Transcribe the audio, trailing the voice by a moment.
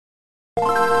And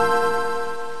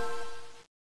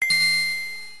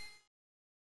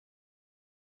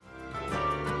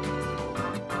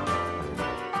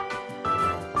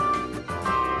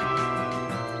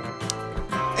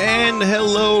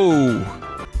hello!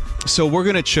 So we're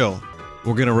gonna chill.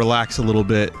 We're gonna relax a little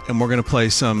bit, and we're gonna play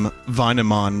some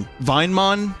Vinemon.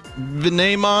 Vinemon?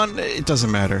 Vinemon? It doesn't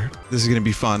matter. This is gonna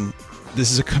be fun.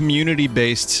 This is a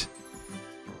community-based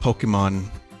Pokemon,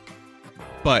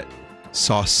 but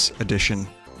Sauce edition.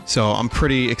 So I'm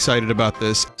pretty excited about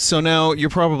this. So now, you're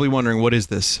probably wondering, what is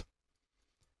this?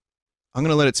 I'm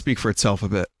gonna let it speak for itself a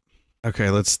bit. Okay,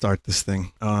 let's start this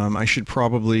thing. I should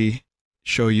probably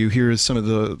show you, here's some of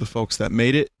the folks that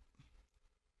made it.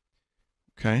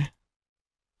 Okay.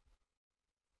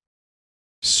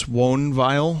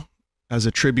 Swanvile as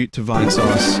a tribute to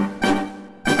Vinesauce.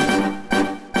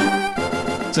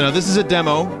 So now this is a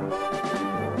demo.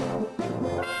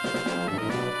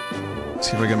 Let's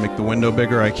see if I can make the window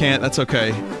bigger. I can't, that's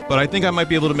okay. But I think I might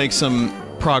be able to make some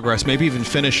progress, maybe even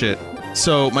finish it.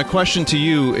 So my question to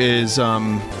you is,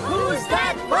 Who's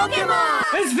that Pokemon?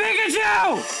 It's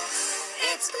Pikachu!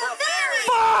 It's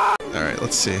Clefairy! alright,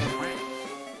 let's see.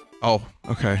 Oh,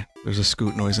 okay. There's a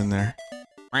scoot noise in there.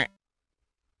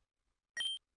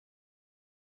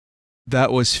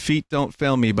 That was Feet Don't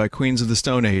Fail Me by Queens of the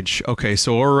Stone Age. Okay,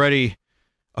 so already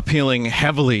appealing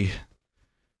heavily.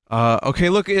 Okay,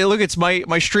 look, it's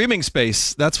my streaming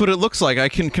space. That's what it looks like. I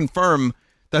can confirm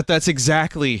that that's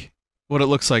exactly what it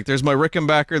looks like. There's my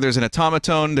Rickenbacker, there's an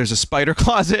automaton, there's a spider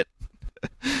closet,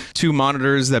 2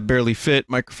 monitors that barely fit,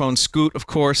 microphone, scoot, of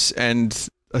course, and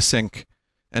a sink,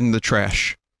 and the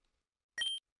trash.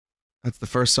 That's the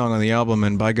first song on the album,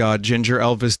 and by God, Ginger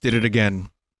Elvis did it again.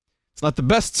 It's not the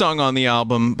best song on the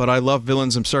album, but I love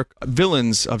Villains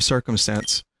of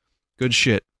Circumstance. Good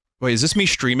shit. Wait, is this me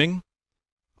streaming?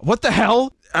 What the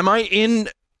hell? Am I in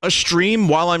a stream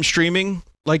while I'm streaming?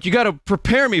 Like, you gotta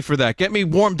prepare me for that. Get me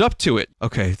warmed up to it.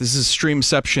 Okay, this is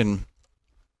Streamception.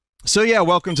 So yeah,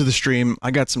 welcome to the stream.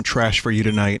 I got some trash for you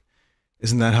tonight.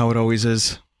 Isn't that how it always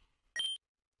is?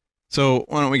 So,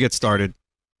 why don't we get started?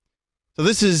 So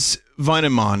this is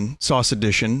Vinemon Sauce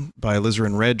Edition by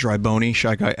Alizarin Red, Drybony,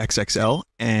 Shy Guy XXL,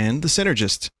 and The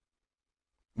Synergist.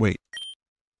 Wait.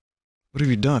 What have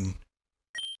you done?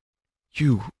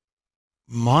 You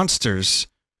monsters.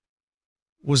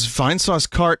 Was Vinesauce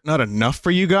cart not enough for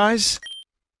you guys?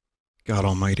 God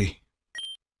almighty.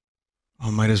 I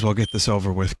might as well get this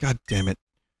over with. God damn it.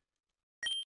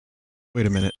 Wait a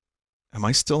minute. Am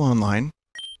I still online?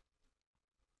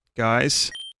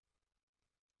 Guys?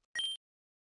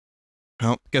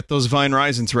 Well, get those Vine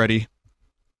Risings ready.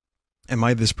 Am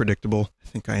I this predictable? I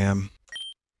think I am.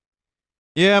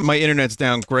 Yeah, my internet's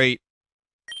down. Great.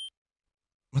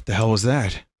 What the hell was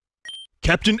that?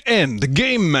 Captain N, the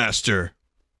Game Master!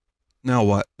 Now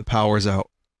what? The power's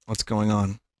out. What's going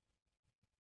on?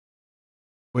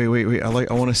 Wait,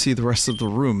 I want to see the rest of the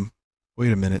room.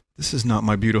 Wait a minute. This is not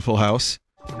my beautiful house.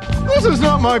 This is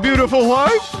not my beautiful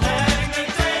life!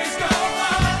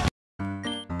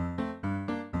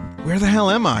 Where the hell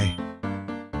am I?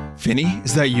 Vinny,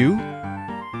 is that you?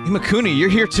 Imakuni, you're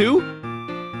here too?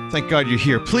 Thank God you're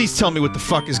here. Please tell me what the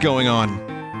fuck is going on.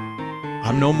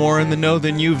 I'm no more in the know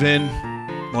than you, Vin.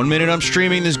 One minute I'm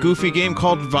streaming this goofy game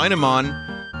called Vinemon,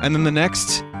 and then the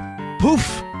next,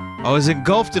 poof! I was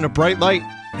engulfed in a bright light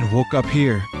and woke up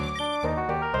here.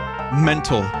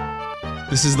 Mental.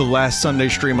 This is the last Sunday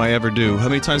stream I ever do. How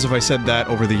many times have I said that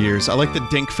over the years? I like the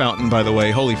dink fountain, by the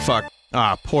way. Holy fuck.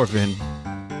 Ah, poor Vin.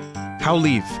 How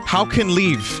leave? How can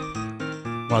leave?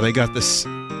 Wow, they got this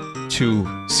too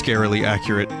scarily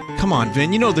accurate. Come on,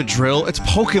 Vin, you know the drill. It's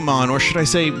Pokemon, or should I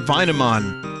say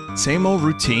Vinemon. Same old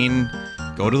routine.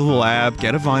 Go to the lab,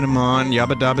 get a Vinemon,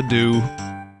 yabba dabba doo.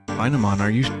 Vinemon, are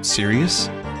you serious?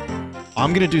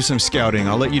 I'm gonna do some scouting.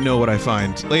 I'll let you know what I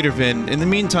find. Later, Vin. In the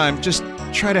meantime, just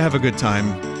try to have a good time.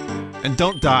 And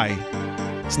don't die.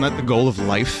 Isn't that the goal of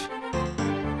life?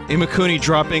 Imakuni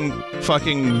dropping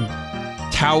fucking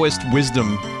Taoist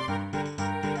wisdom.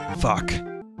 Fuck.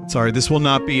 Sorry, this will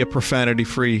not be a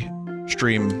profanity-free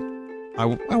stream. I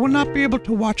will not be able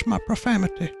to watch my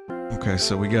profanity. Okay,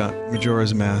 so we got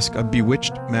Majora's Mask, a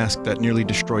bewitched mask that nearly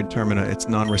destroyed Termina. It's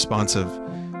non-responsive.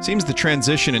 Seems the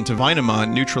transition into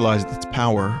Vinemon neutralized its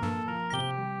power.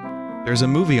 There's a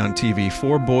movie on TV.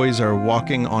 4 boys are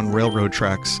walking on railroad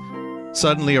tracks.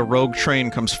 Suddenly, a rogue train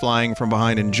comes flying from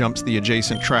behind and jumps the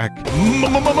adjacent track.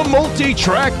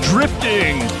 Multi-track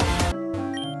drifting!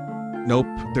 Nope,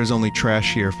 there's only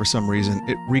trash here for some reason.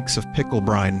 It reeks of pickle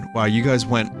brine. Wow, you guys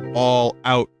went all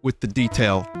out with the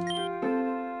detail.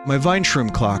 My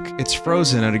Vineshroom clock. It's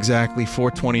frozen at exactly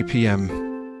 4:20 p.m.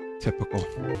 Typical.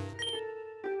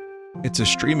 It's a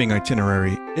streaming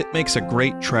itinerary. It makes a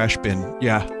great trash bin.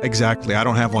 Yeah, exactly. I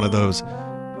don't have one of those.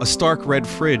 A stark red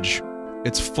fridge.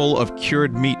 It's full of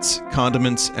cured meats,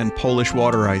 condiments, and Polish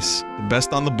water ice. The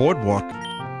best on the boardwalk.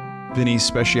 Vinny's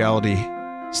specialty.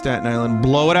 Staten Island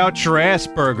blow it out your ass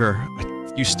burger.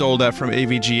 You stole that from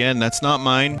AVGN. That's not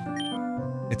mine.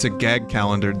 It's a gag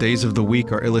calendar. Days of the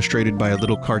week are illustrated by a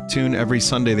little cartoon. Every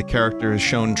Sunday the character is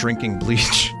shown drinking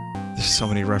bleach. There's so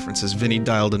many references. Vinny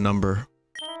dialed a number.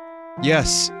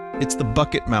 Yes, it's the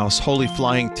bucket mouse. Holy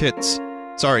flying tits.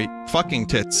 Sorry, fucking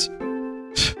tits.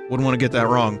 Wouldn't want to get that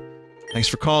wrong. Thanks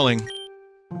for calling.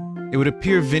 It would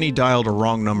appear Vinny dialed a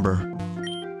wrong number.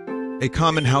 A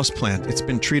common houseplant. It's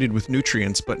been treated with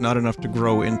nutrients, but not enough to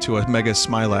grow into a mega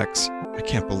Smilax. I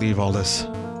can't believe all this.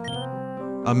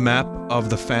 A map of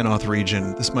the Fanoth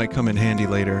region. This might come in handy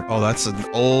later. Oh, that's an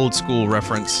old school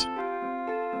reference.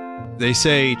 They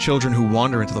say children who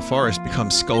wander into the forest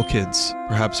become skull kids.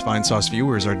 Perhaps Vinesauce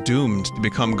viewers are doomed to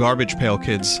become garbage pail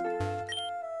kids.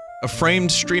 A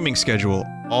framed streaming schedule.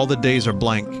 All the days are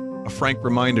blank. A frank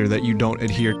reminder that you don't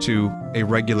adhere to a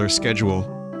regular schedule.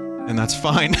 And that's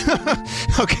fine.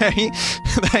 Okay,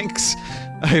 thanks.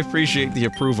 I appreciate the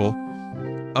approval.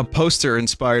 A poster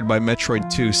inspired by Metroid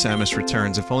 2 Samus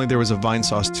Returns. If only there was a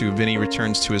Vinesauce 2, Vinny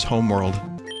returns to his homeworld.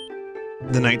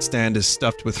 The nightstand is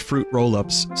stuffed with fruit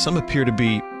roll-ups. Some appear to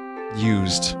be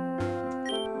used.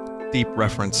 Deep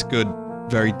reference. Good.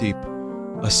 Very deep.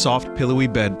 A soft, pillowy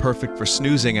bed, perfect for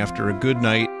snoozing after a good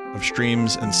night of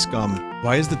streams and scum.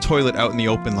 Why is the toilet out in the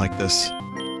open like this?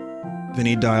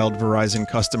 Vinny dialed Verizon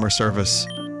customer service.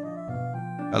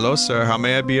 Hello, sir. How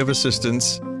may I be of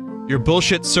assistance? Your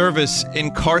bullshit service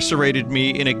incarcerated me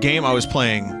in a game I was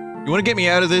playing. You want to get me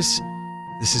out of this?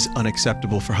 This is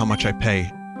unacceptable for how much I pay.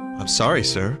 I'm sorry,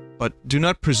 sir, but do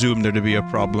not presume there to be a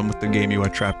problem with the game you are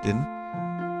trapped in.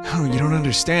 Oh, you don't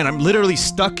understand. I'm literally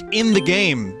stuck in the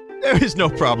game. There is no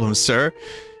problem, sir.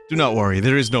 Do not worry.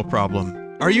 There is no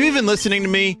problem. Are you even listening to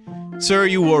me? Sir,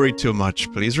 you worry too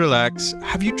much. Please relax.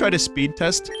 Have you tried a speed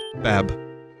test? Bab.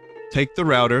 Take the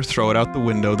router, throw it out the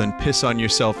window, then piss on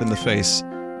yourself in the face.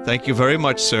 Thank you very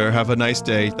much, sir. Have a nice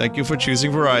day. Thank you for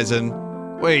choosing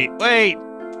Verizon. Wait, wait!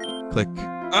 Click.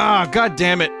 Ah, god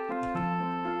damn it!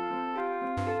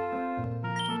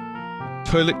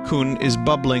 Toilet Kun is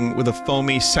bubbling with a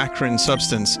foamy, saccharine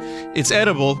substance. It's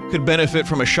edible, could benefit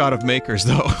from a shot of Makers,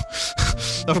 though.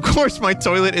 Of course my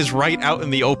toilet is right out in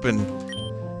the open.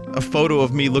 A photo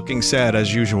of me looking sad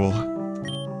as usual.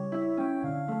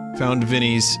 Found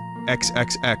Vinny's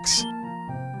XXX.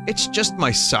 It's just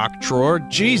my sock drawer.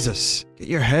 Jesus! Get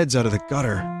your heads out of the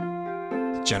gutter.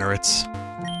 Degenerates.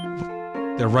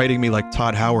 They're writing me like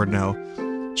Todd Howard now.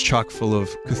 It's chock full of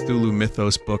Cthulhu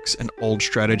Mythos books and old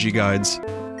strategy guides.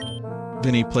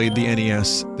 Vinny played the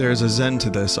NES. There's a zen to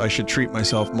this. I should treat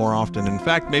myself more often. In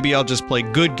fact, maybe I'll just play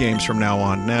good games from now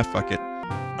on. Nah, fuck it.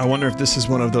 I wonder if this is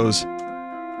one of those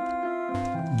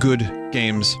good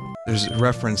games. There's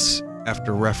reference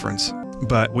after reference.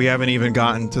 But we haven't even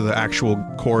gotten to the actual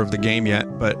core of the game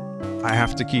yet, but I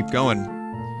have to keep going.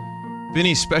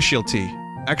 Vinny's specialty.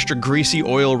 Extra greasy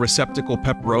oil receptacle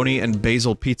pepperoni and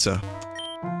basil pizza.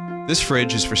 This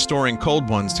fridge is for storing cold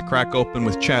ones to crack open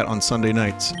with chat on Sunday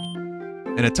nights.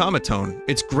 An automaton.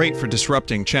 It's great for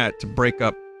disrupting chat to break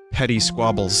up petty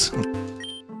squabbles.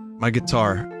 My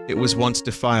guitar. It was once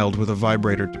defiled with a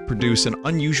vibrator to produce an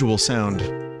unusual sound.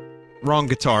 Wrong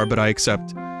guitar, but I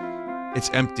accept. It's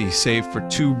empty, save for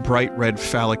two bright red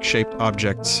phallic-shaped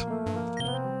objects.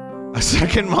 A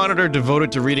second monitor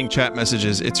devoted to reading chat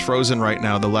messages. It's frozen right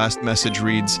now. The last message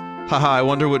reads, haha, I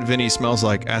wonder what Vinny smells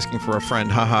like, asking for a friend,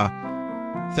 haha.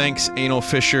 Thanks, Anal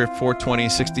Fisher,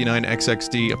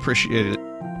 42069XXD, appreciate it.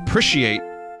 Appreciate?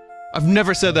 I've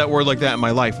never said that word like that in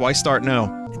my life, why start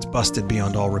now? It's busted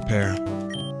beyond all repair.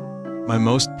 My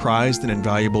most prized and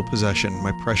invaluable possession,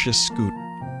 my precious scoot.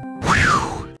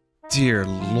 Whew! Dear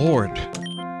Lord.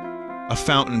 A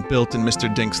fountain built in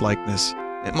Mr. Dink's likeness.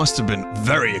 It must have been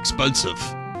very expensive.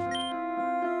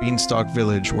 Beanstalk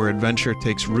Village, where adventure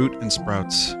takes root and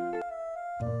sprouts.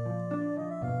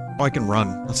 Oh, I can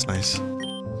run. That's nice.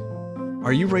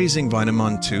 Are you raising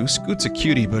Vinemon too? Scoot's a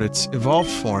cutie, but its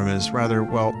evolved form is rather,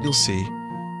 well, you'll see.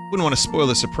 Wouldn't want to spoil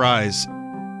the surprise.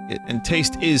 And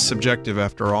taste is subjective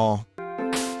after all.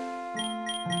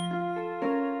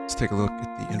 Let's take a look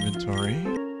at the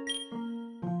inventory.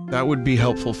 That would be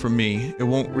helpful for me. It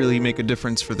won't really make a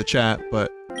difference for the chat,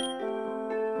 but...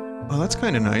 Oh, that's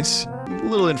kinda nice. A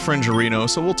little infringerino,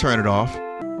 so we'll turn it off.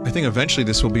 I think eventually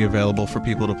this will be available for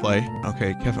people to play.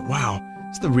 Okay, Kevin. Wow.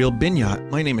 It's the real Binyat.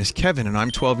 My name is Kevin, and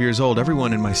I'm 12 years old.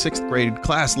 Everyone in my 6th grade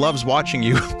class loves watching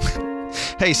you.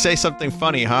 Hey, say something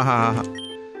funny. Ha ha ha.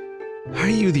 Are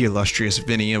you the illustrious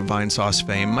Vinny of Vinesauce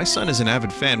fame? My son is an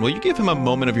avid fan. Will you give him a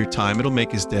moment of your time? It'll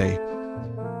make his day.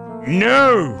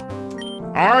 No!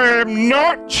 I am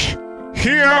not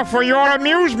here for your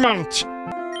amusement!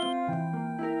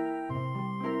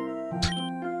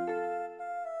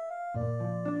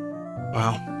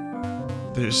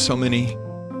 Wow. There's so many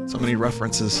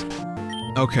references.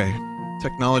 Okay.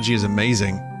 Technology is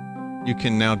amazing. You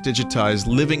can now digitize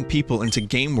living people into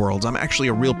game worlds. I'm actually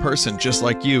a real person, just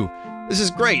like you. This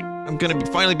is great! I'm gonna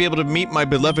finally be able to meet my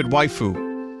beloved waifu.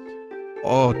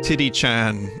 Oh,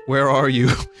 Titty-chan, where are you?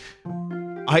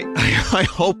 I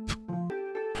hope...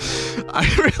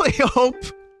 I really hope...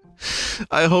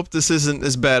 I hope this isn't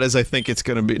as bad as I think it's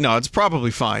gonna be. No, it's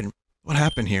probably fine. What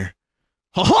happened here?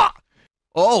 Ha-ha!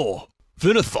 Oh,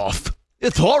 Vinesauce.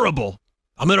 It's horrible!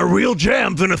 I'm in a real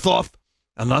jam, Vinesauce!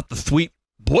 And not the sweet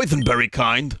boysenberry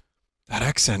kind. That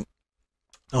accent.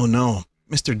 Oh no.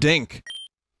 Mr. Dink.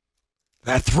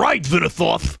 That's right,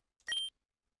 Vinesauce!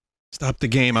 Stop the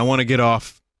game, I want to get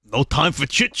off. No time for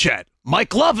chit-chat.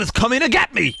 Mike Love is coming to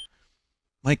get me!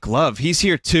 Mike Love? He's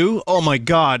here too? Oh my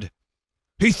god.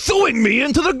 He's suing me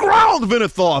into the ground,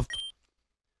 Vinesauce!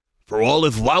 For all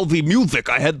his lousy music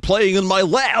I had playing in my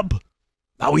lab.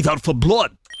 Now he's out for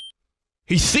blood.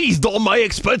 He seized all my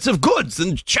expensive goods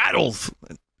and chattels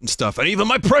and stuff, and even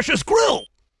my precious grill!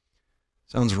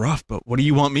 Sounds rough, but what do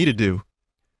you want me to do?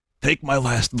 Take my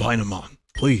last Vinemon,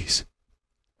 please.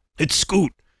 It's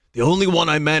Scoot, the only one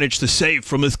I managed to save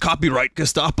from his copyright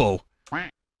Gestapo.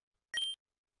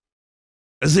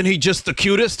 Isn't he just the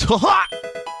cutest? Ha-ha!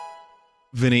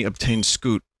 Vinny obtained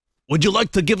Scoot. Would you like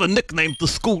to give a nickname to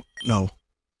Scoot? No.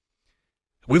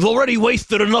 We've already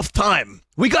wasted enough time.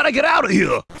 We gotta get out of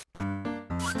here!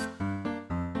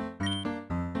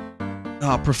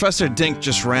 Oh, Professor Dink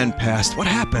just ran past. What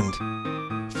happened?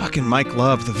 Fucking Mike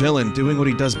Love, the villain, doing what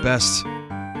he does best.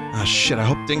 Ah, shit, I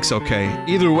hope Dink's okay.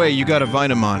 Either way, you got a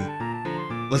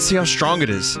Vinemon. Let's see how strong it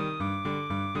is.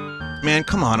 Man,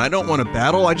 come on, I don't want to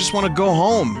battle, I just want to go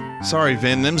home. Sorry,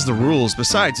 Vin, them's the rules.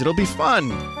 Besides, it'll be fun.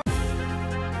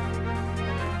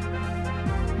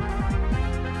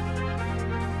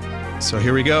 So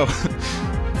here we go.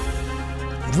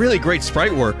 Really great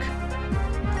sprite work.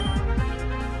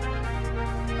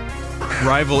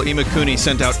 Rival Imakuni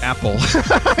sent out Apple.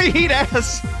 I eat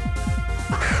ass!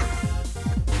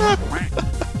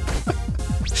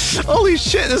 Holy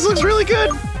shit, this looks really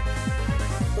good!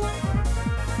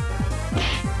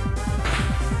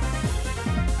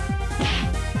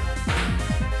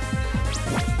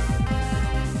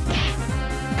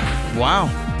 Wow.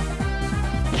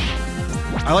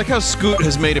 I like how Scoot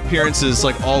has made appearances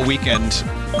like all weekend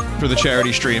for the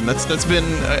charity stream. That's been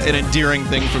an endearing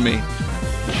thing for me.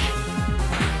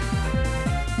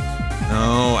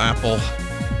 No, Apple.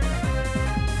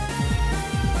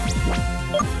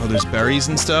 Oh, there's berries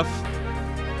and stuff?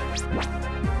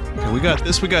 Okay, we got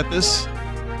this, we got this.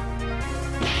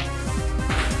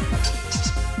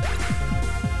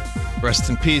 Rest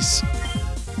in peace.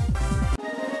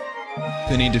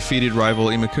 Vinny defeated rival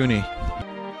Imakuni.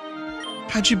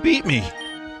 How'd you beat me?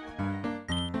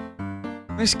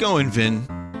 Nice going, Vin.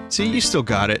 See, you still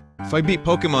got it. If I beat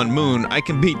Pokemon Moon, I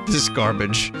can beat this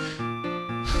garbage.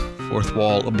 Fourth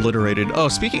wall obliterated. Oh,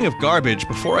 speaking of garbage,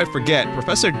 before I forget,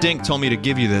 Professor Dink told me to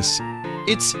give you this.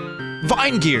 It's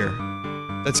Vine Gear!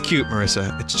 That's cute,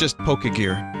 Marissa. It's just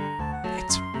Pokegear.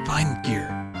 It's Vine Gear.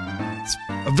 It's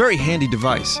a very handy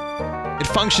device. It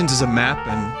functions as a map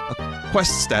and a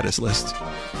quest status list.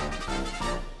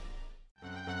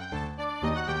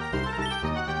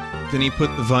 Then he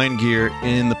put the Vine Gear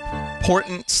in the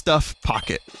important stuff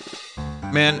pocket.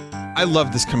 Man, I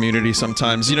love this community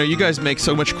sometimes. You know, you guys make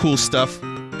so much cool stuff,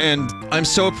 and I'm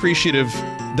so appreciative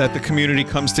that the community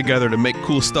comes together to make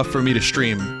cool stuff for me to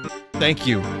stream. Thank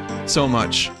you so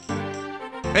much.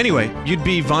 Anyway, you'd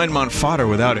be Vinemon fodder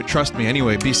without it, trust me.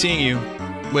 Anyway, be seeing you.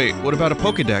 Wait, what about a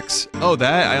Pokedex? Oh,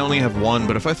 that? I only have one,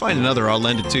 but if I find another, I'll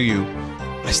lend it to you.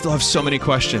 I still have so many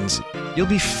questions. You'll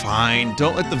be fine.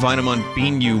 Don't let the Vinemon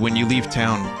bean you when you leave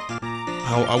town.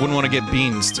 I wouldn't want to get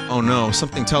beansed. Oh no,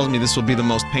 something tells me this will be the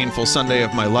most painful Sunday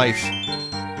of my life.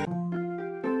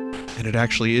 And it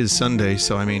actually is Sunday,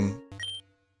 so I mean...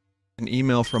 An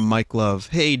email from Mike Love.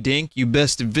 Hey Dink, you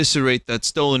best eviscerate that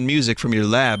stolen music from your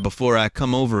lab before I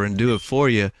come over and do it for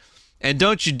you. And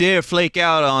don't you dare flake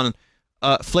out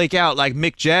like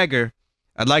Mick Jagger.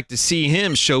 I'd like to see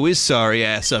him show his sorry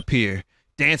ass up here.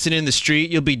 Dancing in the street,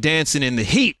 you'll be dancing in the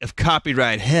heat of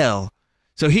copyright hell.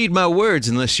 So heed my words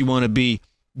unless you want to be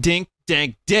dink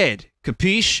dank dead.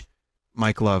 Capiche?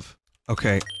 Mike Love.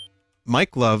 Okay.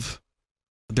 Mike Love.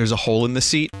 There's a hole in the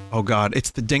seat. Oh god,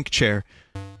 it's the dink chair.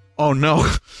 Oh no.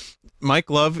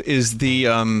 Mike Love is the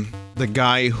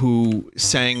guy who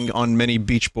sang on many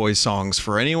Beach Boys songs.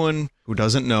 For anyone who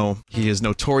doesn't know, he is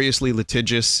notoriously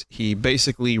litigious. He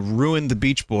basically ruined the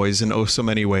Beach Boys in oh so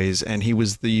many ways, and he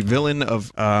was the villain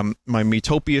of my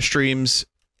Metopia streams,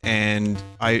 and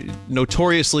I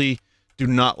notoriously do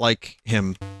not like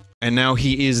him. And now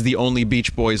he is the only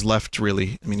Beach Boys left,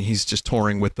 really. I mean, he's just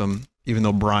touring with them, even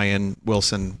though Brian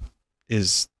Wilson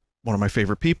is one of my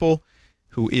favorite people,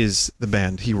 who is the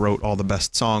band. He wrote all the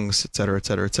best songs, etc.,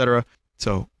 etc., etc.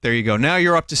 So, there you go. Now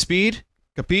you're up to speed.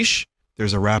 Capiche?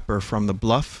 There's a rapper from the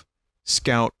Bluff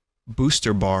Scout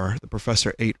Booster Bar the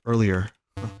professor ate earlier.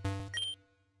 Huh.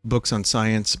 Books on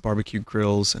science, barbecue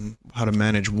grills, and how to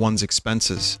manage one's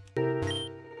expenses.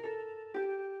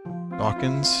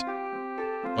 Dawkins?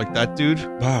 Like that dude?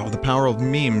 Wow, the power of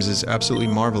memes is absolutely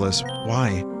marvelous.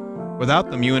 Why?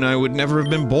 Without them, you and I would never have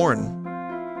been born.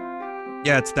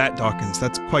 Yeah, it's that Dawkins.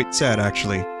 That's quite sad,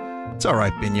 actually. It's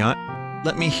alright, Bignot.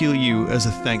 Let me heal you as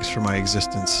a thanks for my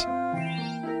existence.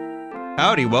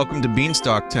 Howdy, welcome to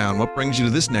Beanstalk Town. What brings you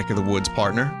to this neck of the woods,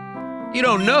 partner? You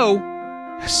don't know?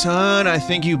 Son, I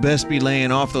think you best be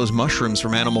laying off those mushrooms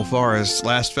from Animal Forest.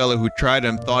 Last fellow who tried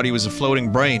them thought he was a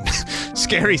floating brain.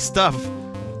 Scary stuff.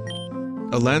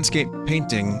 A landscape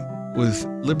painting with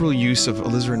liberal use of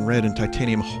alizarin red and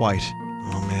titanium white.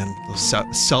 Oh man, those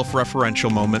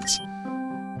self-referential moments.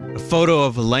 A photo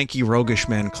of a lanky, roguish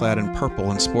man clad in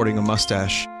purple and sporting a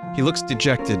mustache. He looks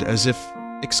dejected, as if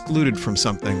excluded from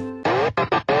something.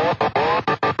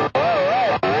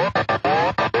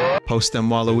 Post them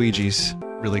Waluigi's.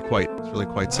 Really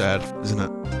quite sad, isn't it?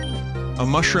 A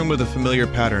mushroom with a familiar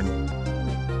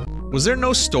pattern. Was there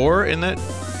no store in that?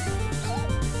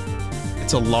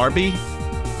 It's a larby?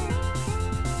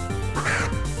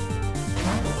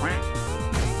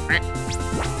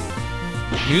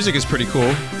 Music is pretty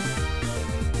cool.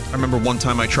 I remember one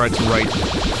time I tried to write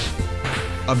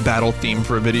a battle theme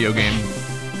for a video game.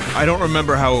 I don't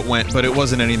remember how it went, but it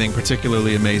wasn't anything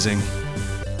particularly amazing.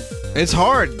 It's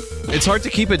hard. It's hard to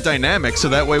keep it dynamic, so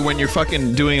that way when you're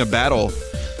fucking doing a battle,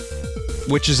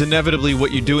 which is inevitably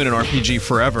what you do in an RPG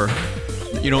forever,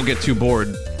 you don't get too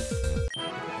bored.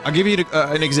 I'll give you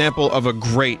an example of a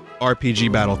great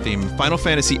RPG battle theme. Final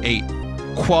Fantasy VIII.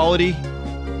 Quality.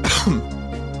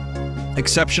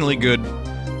 Exceptionally good.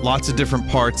 Lots of different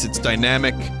parts. It's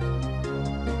dynamic.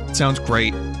 It sounds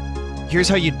great. Here's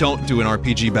how you don't do an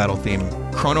RPG battle theme.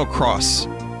 Chrono Cross.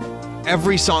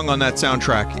 Every song on that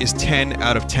soundtrack is 10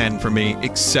 out of 10 for me,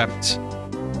 except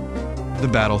the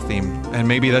battle theme. And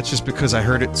maybe that's just because I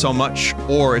heard it so much,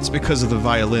 or it's because of the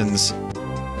violins.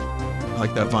 I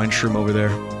like that vine shroom over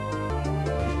there.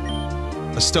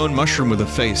 A stone mushroom with a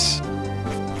face.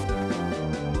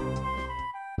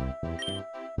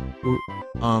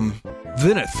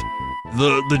 Vinith.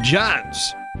 The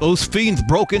Jans. Those fiends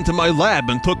broke into my lab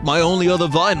and took my only other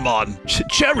Vinemon,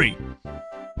 Cherry.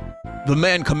 The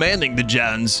man commanding the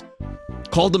Jans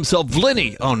called himself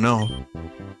Vinny. Oh no.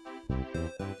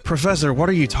 Professor, what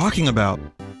are you talking about?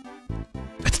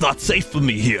 It's not safe for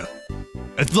me here.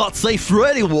 It's not safe for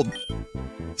anyone.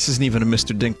 This isn't even a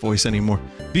Mr. Dink voice anymore.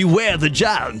 Beware the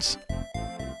Jans.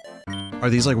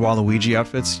 Are these like Waluigi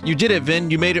outfits? You did it,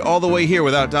 Vin. You made it all the way here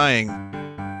without dying.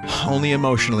 Only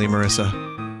emotionally, Marissa.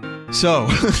 So,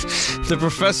 the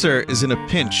professor is in a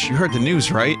pinch. You heard the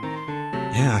news, right?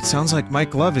 Yeah, it sounds like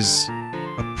Mike Love is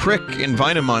a prick in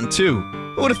Vinemon, too.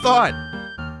 Who would have thought?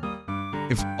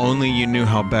 If only you knew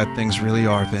how bad things really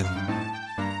are, Vin.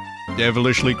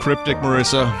 Devilishly cryptic,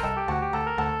 Marissa.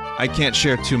 I can't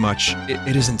share too much.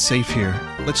 It isn't safe here.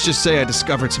 Let's just say I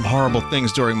discovered some horrible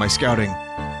things during my scouting.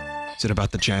 Is it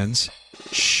about the Jans?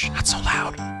 Shh, not so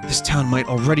loud. This town might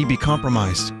already be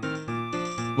compromised.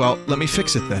 Well, let me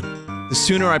fix it then. The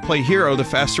sooner I play hero, the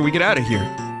faster we get out of here.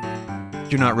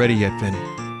 You're not ready yet, Vin.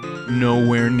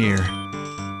 Nowhere near.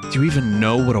 Do you even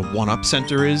know what a one-up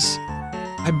center is?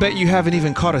 I bet you haven't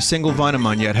even caught a single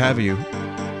Vinemon yet, have you?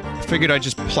 I figured I'd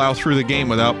just plow through the game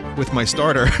with my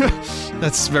starter.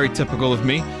 That's very typical of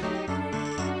me.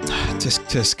 Tisk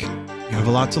tisk. You have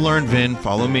a lot to learn, Vin.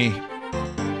 Follow me.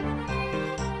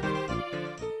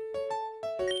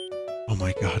 Oh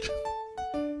my god.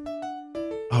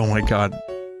 Oh my god.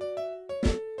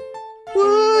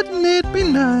 Wouldn't it be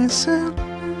nice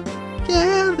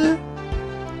together?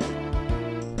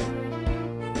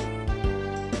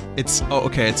 It's, oh,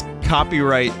 okay, it's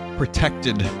copyright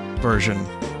protected version.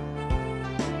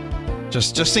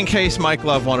 Just in case Mike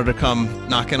Love wanted to come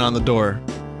knocking on the door.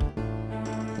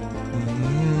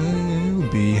 We'll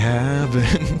be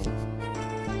having...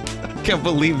 I can't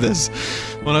believe this.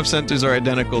 One-up centers are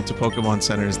identical to Pokemon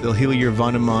centers. They'll heal your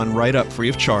Vinemon right up free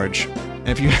of charge.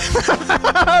 And if you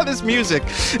this music,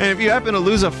 and if you happen to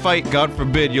lose a fight, God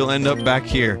forbid, you'll end up back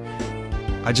here.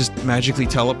 I just magically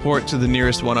teleport to the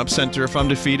nearest one-up center if I'm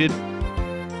defeated.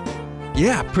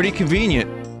 Yeah, pretty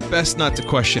convenient. Best not to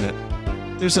question it.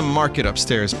 There's a market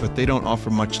upstairs, but they don't offer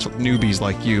much to newbies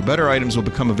like you. Better items will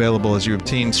become available as you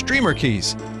obtain streamer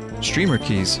keys. Streamer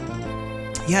keys?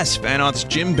 Yes, Vanoth's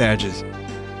gym badges.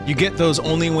 You get those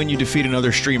only when you defeat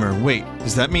another streamer. Wait,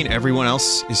 does that mean everyone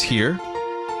else is here?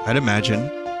 I'd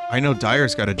imagine. I know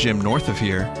Dyer's got a gym north of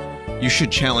here. You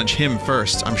should challenge him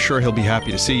first. I'm sure he'll be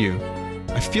happy to see you.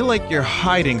 I feel like you're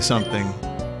hiding something.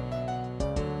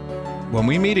 When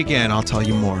we meet again, I'll tell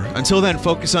you more. Until then,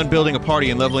 focus on building a party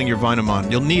and leveling your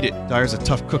Vinemon. You'll need it. Dyer's a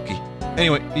tough cookie.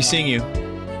 Anyway, be seeing you.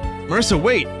 Marissa,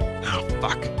 wait! Oh,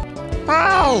 fuck.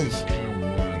 Hey!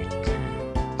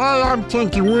 Hey, I'm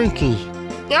Tinky Winky.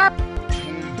 Yep.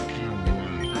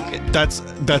 That's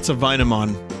a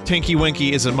Vinemon. Tinky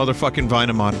Winky is a motherfucking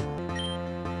Vinemon.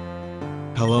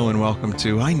 Hello and welcome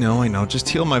to... I know. Just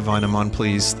heal my Vinemon,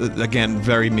 please. Again,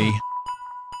 very me.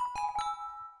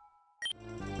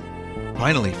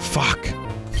 Finally, fuck.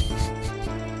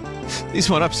 These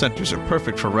one-up centers are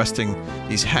perfect for resting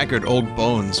these haggard old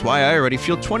bones. Why, I already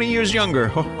feel 20 years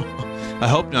younger. I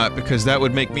hope not, because that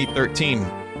would make me 13.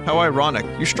 How ironic.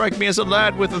 You strike me as a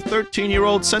lad with a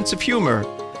 13-year-old sense of humor.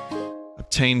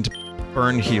 Obtained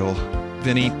burn heal.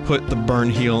 Vinny put the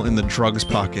burn heal in the drugs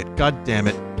pocket. God damn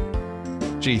it.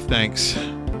 Gee, thanks.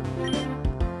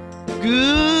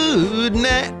 Good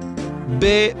night,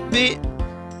 baby.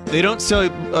 They don't sell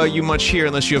you much here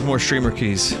unless you have more streamer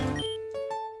keys.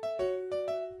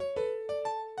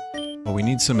 Well, we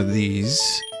need some of these.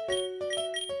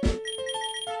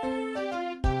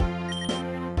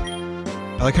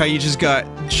 I like how you just got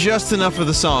just enough of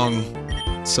the song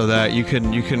so that you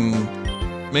can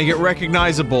make it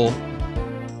recognizable,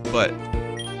 but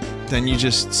then you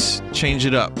just change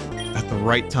it up at the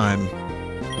right time.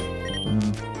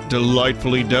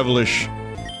 Delightfully devilish.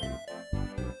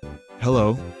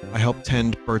 Hello. I helped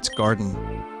tend Bert's garden.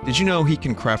 Did you know he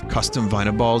can craft custom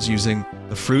Vineballs using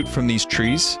the fruit from these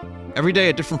trees? Every day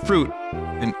a different fruit,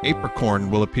 an apricorn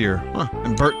will appear,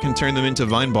 and Bert can turn them into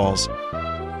Vineballs.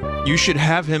 You should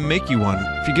have him make you one.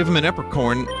 If you give him an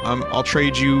apricorn, I'll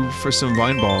trade you for some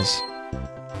Vineballs.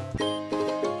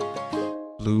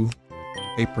 Blue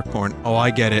apricorn. Oh,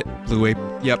 I get it. Blue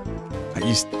yep.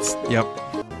 Yep.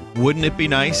 Wouldn't it be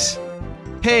nice?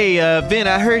 Hey, Vin,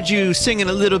 I heard you singing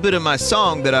a little bit of my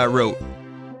song that I wrote.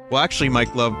 Well, actually,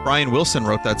 Mike Love, Brian Wilson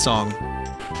wrote that song.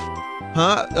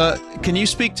 Huh? Can you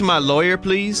speak to my lawyer,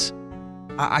 please?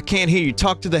 I can't hear you.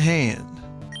 Talk to the hand.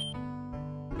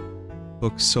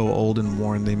 Books so old and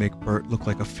worn they make Bert look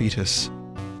like a fetus.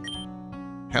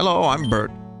 Hello, I'm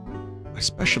Bert. I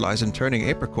specialize in turning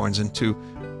apricorns into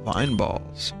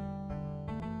Vineballs.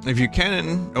 If you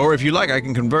can, or if you like, I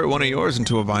can convert one of yours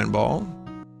into a Vineball.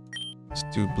 Let's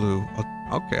do blue.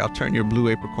 Okay, I'll turn your blue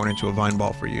apricorn into a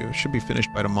Vineball for you. It should be finished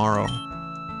by tomorrow.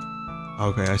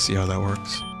 Okay, I see how that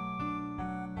works.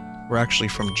 We're actually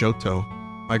from Johto.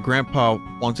 My grandpa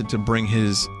wanted to bring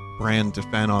his brand to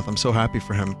Vanoth. I'm so happy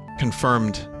for him.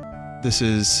 Confirmed this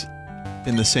is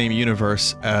in the same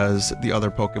universe as the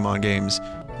other Pokemon games.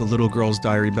 The little girl's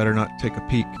diary better not take a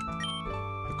peek.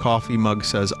 The coffee mug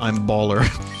says, I'm baller.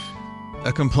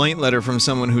 A complaint letter from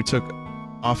someone who took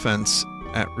offense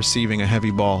at receiving a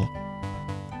heavy ball.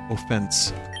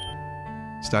 Offense.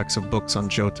 Stacks of books on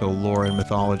Johto lore and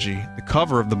mythology. The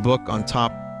cover of the book on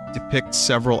top depicts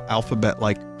several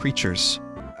alphabet-like creatures.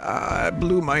 I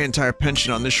blew my entire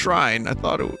pension on this shrine. I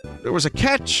thought there was a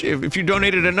catch. If you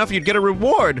donated enough, you'd get a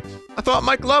reward. I thought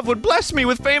Mike Love would bless me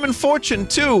with fame and fortune,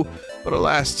 too. But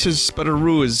alas, 'tis but a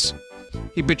ruse.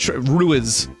 He betrayed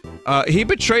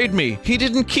me. He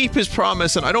didn't keep his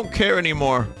promise, and I don't care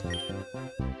anymore.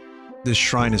 This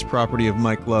shrine is property of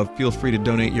Mike Love. Feel free to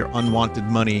donate your unwanted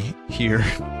money here.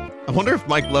 I wonder if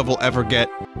Mike Love will ever get,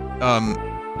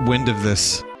 wind of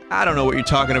this. I don't know what you're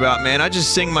talking about, man. I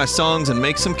just sing my songs and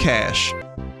make some cash.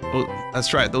 Well,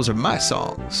 that's right, those are my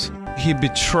songs. He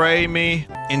betrayed me.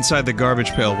 Inside the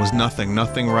garbage pail was nothing.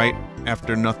 Nothing right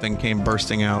after nothing came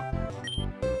bursting out.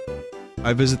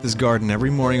 I visit this garden every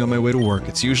morning on my way to work.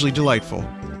 It's usually delightful.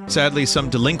 Sadly, some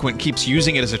delinquent keeps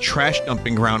using it as a trash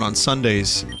dumping ground on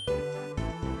Sundays.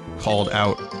 Called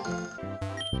out.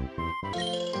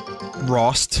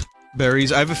 Rost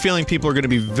berries. I have a feeling people are going to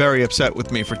be very upset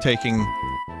with me for taking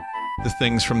the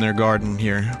things from their garden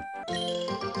here.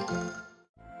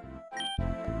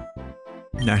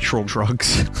 Natural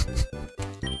drugs.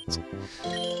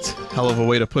 It's a hell of a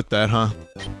way to put that, huh?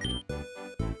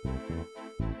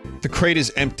 The crate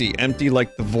is empty. Empty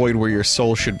like the void where your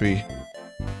soul should be.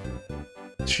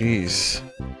 Jeez.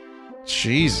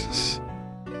 Jesus.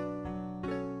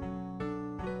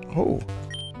 Oh.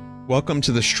 Welcome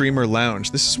to the Streamer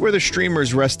Lounge. This is where the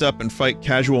streamers rest up and fight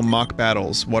casual mock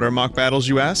battles. What are mock battles,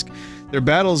 you ask? They're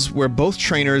battles where both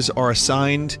trainers are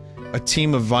assigned a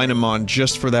team of Vinemon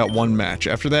just for that one match.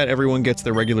 After that, everyone gets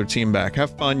their regular team back.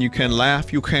 Have fun, you can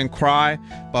laugh, you can cry,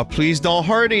 but please don't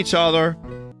hurt each other.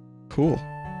 Cool.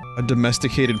 A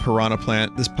domesticated piranha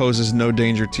plant. This poses no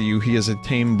danger to you. He is a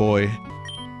tame boy.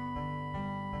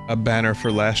 A banner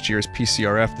for last year's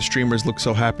PCRF. The streamers look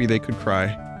so happy they could cry.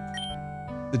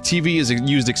 The TV is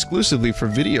used exclusively for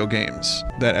video games.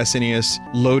 That SNES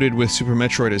loaded with Super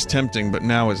Metroid is tempting, but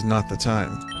now is not the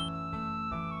time.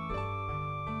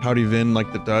 Howdy Vin,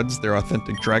 like the duds, they're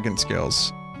authentic dragon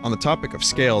scales. On the topic of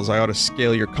scales, I ought to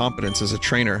scale your competence as a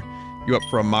trainer. You up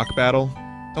for a mock battle?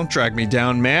 Don't drag me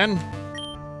down, man!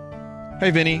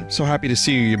 Hey Vinny, so happy to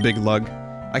see you, you big lug.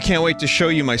 I can't wait to show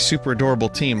you my super adorable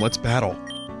team, let's battle.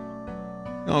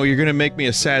 Oh, you're gonna make me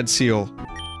a sad seal.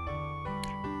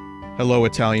 Hello,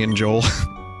 Italian Joel.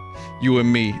 You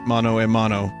and me, mano a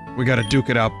mano. We gotta duke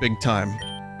it out big time.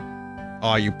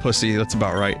 Aw, you pussy, that's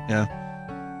about right, yeah.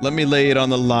 Let me lay it on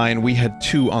the line, we had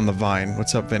 2 on the vine.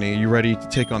 What's up, Vinny? You ready to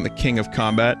take on the king of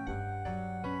combat?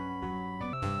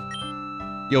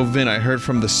 Yo, Vin, I heard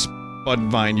from the Spud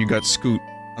Vine you got Scoot.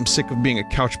 I'm sick of being a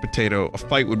couch potato. A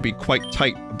fight would be quite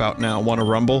tight about now. Wanna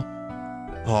rumble?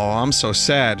 Oh, I'm so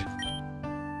sad.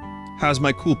 How's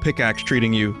my cool pickaxe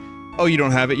treating you? Oh, you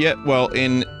don't have it yet? Well,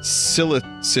 in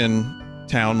Silicon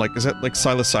Town, like, is that like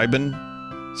Silicon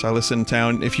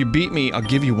Town? If you beat me, I'll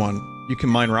give you one. You can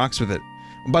mine rocks with it.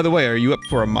 Oh, by the way, are you up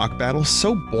for a mock battle?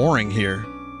 So boring here.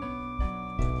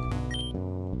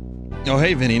 Oh,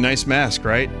 hey, Vinny, nice mask,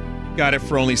 right? Got it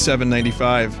for only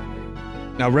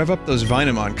 $7.95. Now rev up those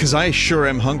Vinemon, cause I sure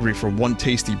am hungry for one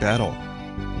tasty battle.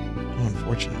 Oh,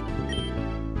 unfortunate.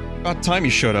 About time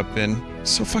you showed up, Vin.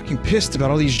 So fucking pissed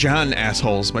about all these John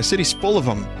assholes. My city's full of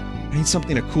them. I need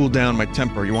something to cool down my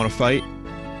temper. You wanna fight?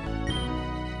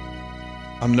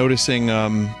 I'm noticing,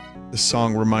 this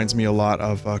song reminds me a lot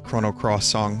of a Chrono Cross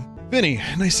song. Vinny,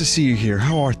 nice to see you here.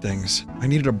 How are things? I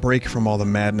needed a break from all the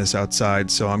madness outside,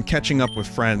 so I'm catching up with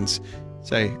friends.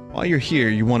 Say, while you're here,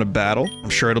 you want to battle? I'm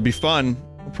sure it'll be fun.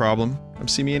 No problem. Come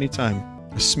see me anytime.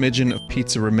 A smidgen of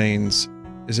pizza remains.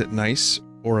 Is it nice,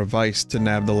 or a vice to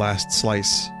nab the last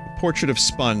slice? A portrait of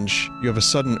Sponge. You have a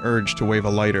sudden urge to wave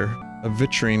a lighter. A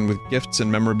vitrine with gifts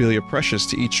and memorabilia precious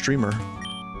to each streamer.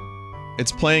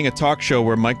 It's playing a talk show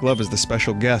where Mike Love is the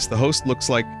special guest. The host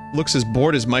looks as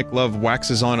bored as Mike Love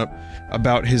waxes on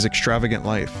about his extravagant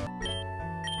life.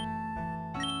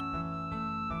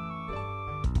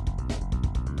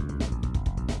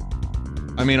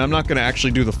 I mean, I'm not gonna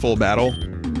actually do the full battle.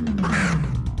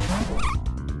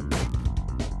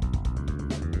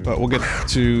 But we'll get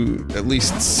to at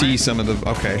least see some of the...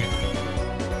 okay.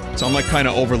 So I'm like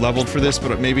kinda over-leveled for this,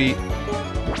 but maybe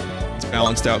it's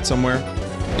balanced out somewhere.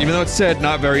 Even though it said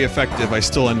not very effective, I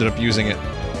still ended up using it.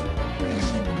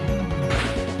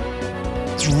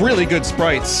 It's really good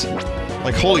sprites.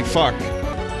 Like, holy fuck.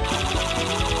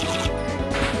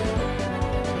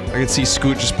 I can see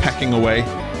Scoot just pecking away.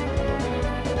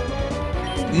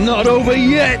 Not over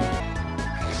yet!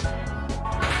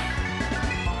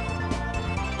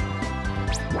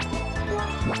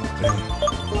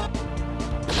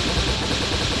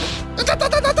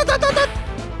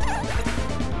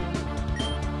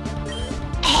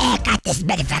 Got this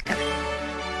motherfucker.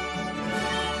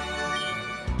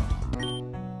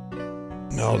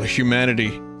 No, the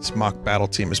humanity. This mock battle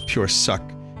team is pure suck.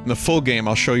 In the full game,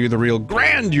 I'll show you the real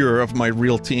grandeur of my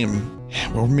real team.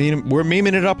 We're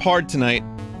memeing it up hard tonight.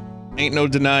 Ain't no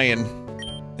denying.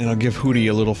 And I'll give Hootie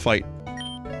a little fight.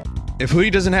 If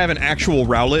Hootie doesn't have an actual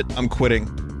Rowlet, I'm quitting.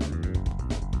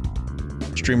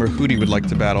 Streamer Hootie would like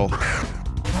to battle.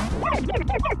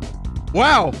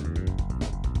 Wow!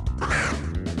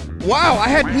 Wow, I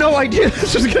had no idea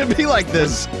this was gonna be like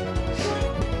this!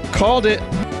 Called it!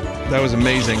 That was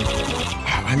amazing.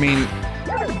 I mean...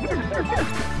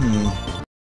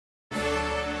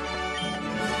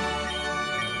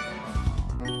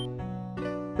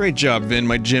 Great job, Vin.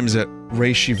 My gym's at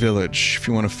Reishi Village. If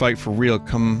you want to fight for real,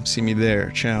 come see me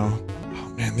there. Ciao.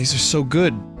 Oh man, these are so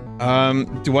good.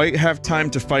 Do I have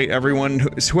time to fight everyone?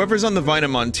 Whoever's on the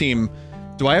Vinemon team,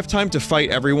 do I have time to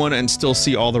fight everyone and still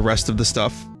see all the rest of the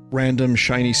stuff? Random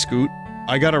shiny Scoot.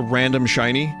 I got a random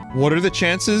shiny. What are the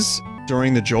chances?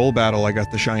 During the Joel battle, I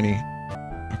got the shiny.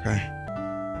 Okay.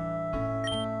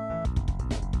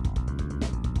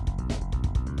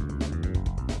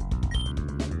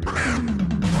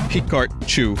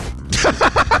 Pikachu.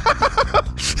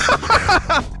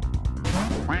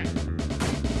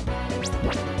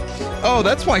 Oh,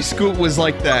 that's why Scoot was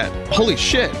like that. Holy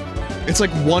shit. It's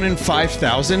like 1 in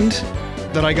 5,000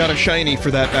 that I got a shiny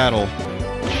for that battle.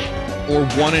 Or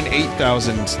 1 in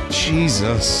 8,000.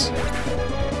 Jesus.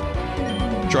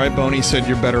 Dry Boney said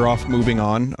you're better off moving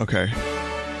on. Okay.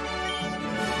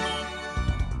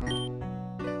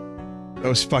 That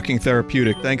was fucking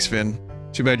therapeutic. Thanks, Vin.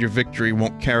 Too bad your victory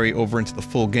won't carry over into the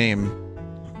full game.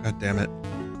 God damn it.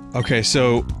 Okay,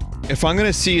 so if I'm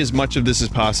gonna see as much of this as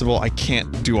possible, I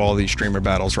can't do all these streamer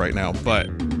battles right now, but...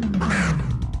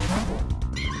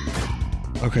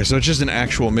 Okay, so it's just an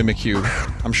actual Mimikyu.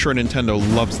 I'm sure Nintendo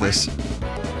loves this.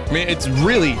 I mean, it's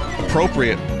really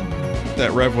appropriate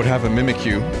that Rev would have a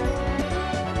Mimikyu.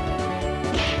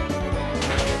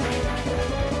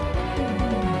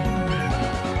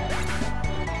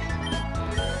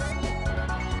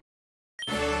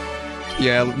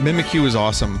 Yeah, Mimikyu is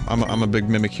awesome. I'm a big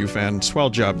Mimikyu fan.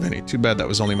 Swell job, Vinny. Too bad that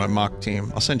was only my mock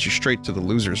team. I'll send you straight to the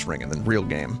losers ring in the real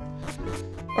game.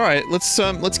 Alright,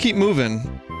 let's keep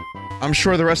moving. I'm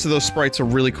sure the rest of those sprites are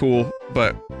really cool,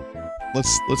 but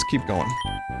let's keep going.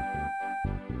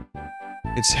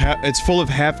 It's full of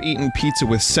half-eaten pizza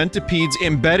with centipedes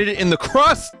embedded in the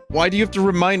crust! Why do you have to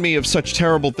remind me of such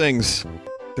terrible things?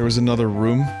 There was another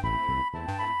room.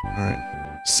 Alright.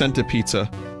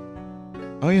 Centipizza.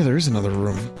 Oh yeah, there is another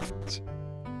room.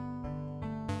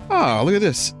 Ah, look at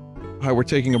this. Hi, we're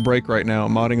taking a break right now.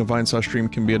 Modding a Vinesauce stream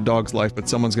can be a dog's life, but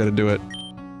someone's gotta do it.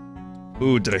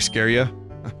 Ooh, did I scare ya?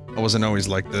 I wasn't always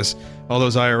like this. All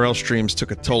those IRL streams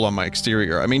took a toll on my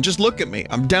exterior. I mean, just look at me.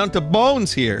 I'm down to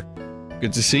bones here!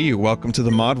 Good to see you. Welcome to the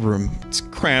mod room. It's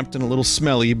cramped and a little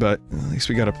smelly, but at least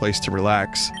we got a place to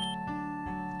relax.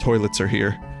 Toilets are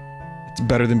here. It's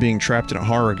better than being trapped in a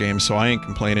horror game, so I ain't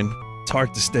complaining. It's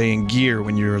hard to stay in gear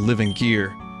when you're living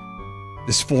gear.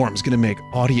 This form's gonna make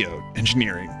audio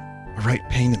engineering a right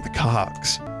pain in the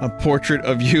cogs. A portrait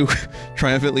of you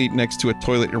triumphantly next to a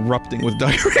toilet erupting with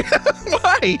diarrhea.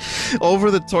 Why? Over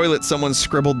the toilet, someone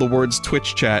scribbled the words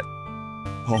Twitch chat.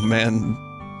 Oh man.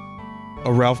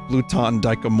 A Ralph Bluton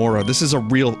Daikamora. This is a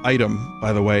real item,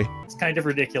 by the way. It's kind of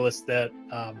ridiculous that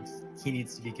he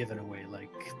needs to be given away like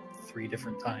 3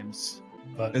 different times,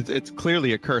 but... It's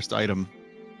clearly a cursed item.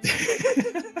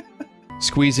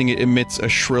 Squeezing it emits a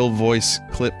shrill voice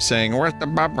clip saying, "Where's the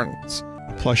bubbins?"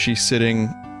 A plushie sitting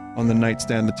on the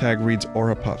nightstand, the tag reads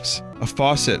Aura Puffs. A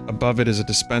faucet, above it is a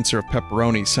dispenser of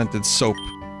pepperoni scented soap.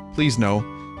 Please no.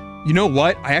 You know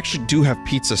what? I actually do have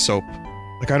pizza soap.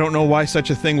 Like, I don't know why such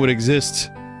a thing would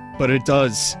exist, but it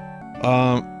does.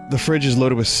 The fridge is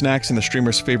loaded with snacks and the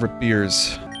streamer's favorite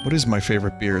beers. What is my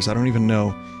favorite beers? I don't even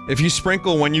know. If you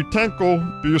sprinkle when you tinkle,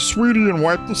 be a sweetie and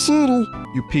wipe the settle.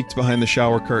 You peeked behind the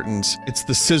shower curtains. It's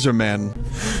the Scissor Man.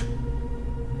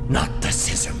 Not the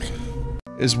Scissorman.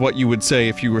 Is what you would say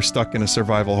if you were stuck in a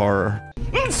survival horror.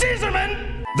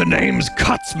 Scissorman! The name's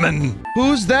Cutsman!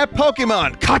 Who's that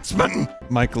Pokemon? Cutsman!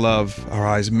 Mike Love. Our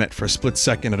eyes met for a split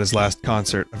second at his last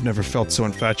concert. I've never felt so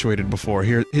infatuated before.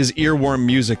 His earworm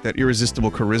music, that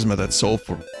irresistible charisma, that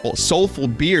soulful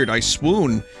beard, I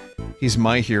swoon. He's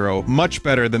my hero. Much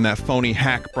better than that phony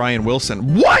hack Brian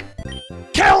Wilson. What?!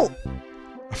 Kill!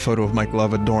 A photo of Mike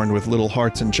Love adorned with little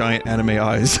hearts and giant anime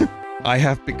eyes. I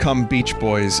Have Become Beach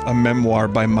Boys, a memoir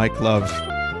by Mike Love.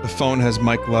 The phone has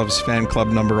Mike Love's fan club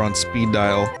number on speed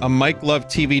dial. A Mike Love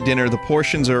TV dinner, the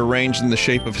portions are arranged in the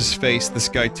shape of his face. This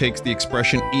guy takes the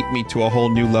expression "eat me" to a whole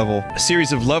new level. A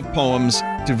series of love poems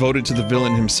devoted to the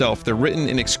villain himself. They're written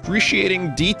in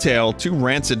excruciating detail, too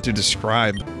rancid to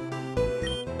describe.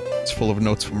 It's full of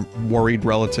notes from worried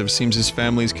relatives. Seems his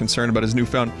family is concerned about his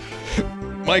newfound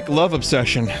Mike Love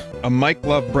obsession. A Mike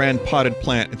Love brand potted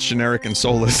plant. It's generic and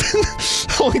soulless.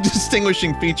 Only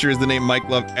distinguishing feature is the name Mike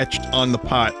Love etched on the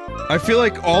pot. I feel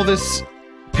like all this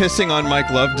pissing on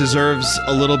Mike Love deserves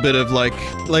a little bit of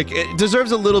it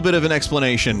deserves a little bit of an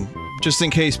explanation. Just in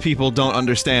case people don't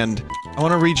understand. I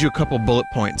want to read you a couple bullet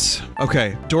points.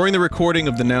 Okay. During the recording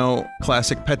of the now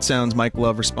classic Pet Sounds, Mike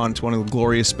Love responded to one of the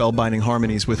glorious spellbinding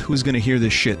harmonies with "Who's Gonna Hear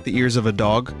This Shit? The Ears of a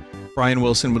Dog?" Brian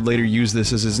Wilson would later use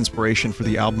this as his inspiration for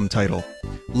the album title.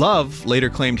 Love later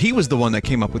claimed he was the one that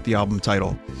came up with the album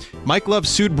title. Mike Love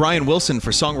sued Brian Wilson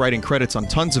for songwriting credits on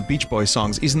tons of Beach Boys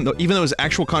songs, even though his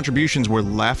actual contributions were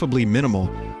laughably minimal.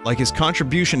 Like his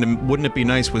contribution to Wouldn't It Be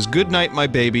Nice was "Good Night, My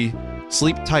Baby,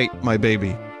 Sleep Tight, My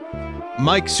Baby."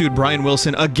 Mike sued Brian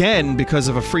Wilson again because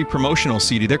of a free promotional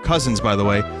CD, they're cousins by the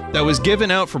way, that was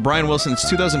given out for Brian Wilson's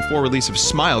 2004 release of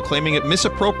Smile, claiming it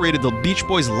misappropriated the Beach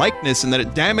Boys' likeness and that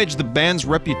it damaged the band's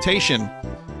reputation.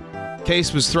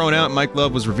 Case was thrown out and Mike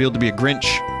Love was revealed to be a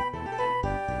Grinch.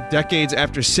 Decades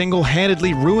after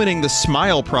single-handedly ruining the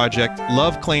Smile project,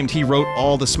 Love claimed he wrote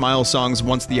all the Smile songs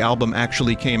once the album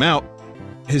actually came out.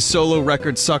 His solo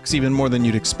record sucks even more than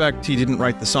you'd expect. He didn't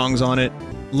write the songs on it.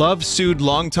 Love sued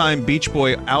longtime Beach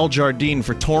Boy Al Jardine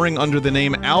for touring under the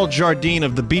name Al Jardine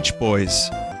of the Beach Boys.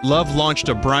 Love launched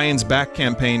a Brian's Back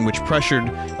campaign which pressured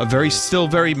a still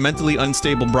very mentally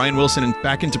unstable Brian Wilson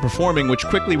back into performing, which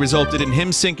quickly resulted in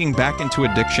him sinking back into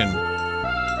addiction.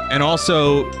 And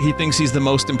also, he thinks he's the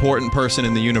most important person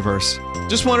in the universe.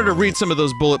 Just wanted to read some of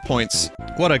those bullet points.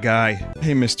 What a guy.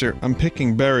 Hey mister, I'm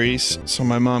picking berries so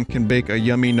my mom can bake a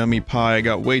yummy nummy pie. I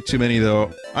got way too many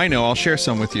though. I know, I'll share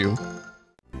some with you.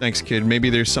 Thanks kid, maybe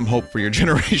there's some hope for your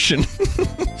generation.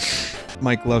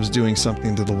 Mike loves doing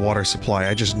something to the water supply,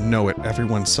 I just know it.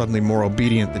 Everyone's suddenly more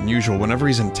obedient than usual. Whenever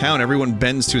he's in town, everyone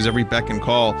bends to his every beck and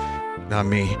call. Not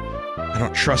me. I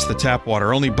don't trust the tap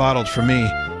water, only bottled for me.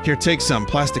 Here, take some.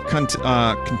 Plastic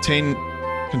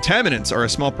contaminants are a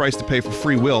small price to pay for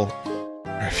free will.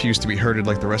 I refuse to be herded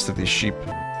like the rest of these sheep.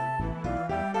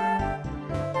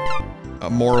 A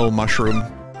moral mushroom.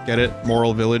 Get it?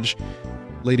 Moral village.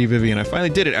 Lady Vivian. I finally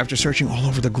did it after searching all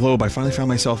over the globe. I finally found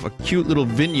myself a cute little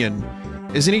Vinyan.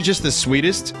 Isn't he just the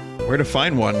sweetest? Where to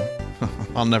find one?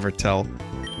 I'll never tell.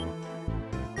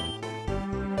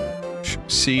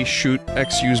 C, shoot,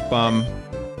 X, use bomb.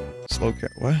 Slow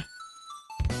cat. What?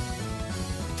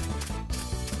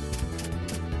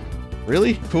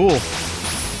 Really? Cool.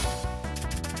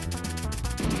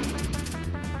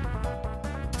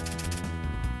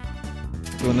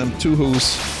 Doing them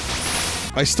two-hoos.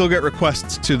 I still get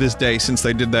requests to this day since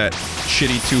they did that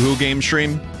shitty two-hoo game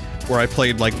stream, where I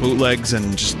played like bootlegs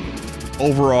and just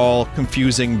overall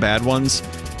confusing bad ones.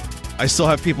 I still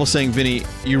have people saying, Vinny,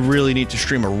 you really need to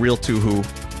stream a real two-hoo.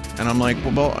 And I'm like,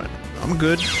 well, I'm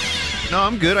good. No,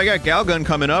 I'm good. I got Galgun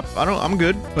coming up. I'm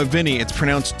good. But Vinny, it's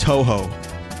pronounced Toho.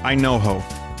 I know ho.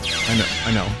 I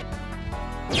know.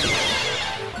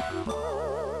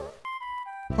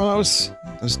 Oh, that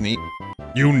was neat.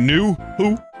 You knew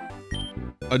who?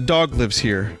 A dog lives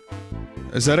here.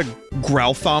 Is that a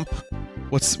Growlthomp?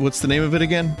 What's the name of it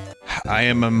again? I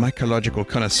am a mycological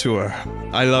connoisseur.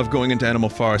 I love going into Animal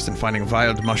Forest and finding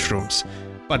wild mushrooms.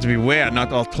 But beware,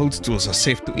 not all toadstools are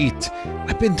safe to eat.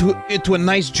 I've been into a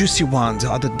nice juicy one the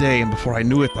other day, and before I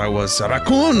knew it, I was a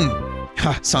raccoon!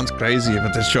 Ha, sounds crazy,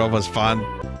 but this sure was fun.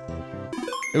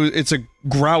 It's a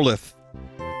Growlith.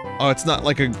 Oh, it's not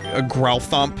like a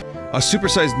Growlthomp. A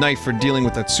supersized knife for dealing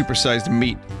with that supersized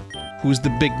meat. Who's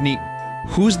the big meat?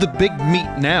 Who's the big meat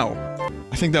now?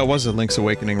 I think that was a Link's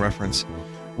Awakening reference.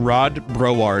 Rod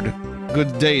Broward.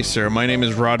 Good day, sir. My name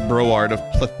is Rod Broward of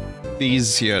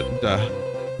Plethisia.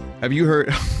 Have you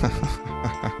heard...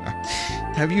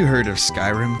 Have you heard of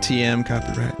Skyrim TM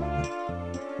copyright?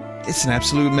 It's an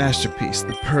absolute masterpiece,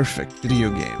 the perfect video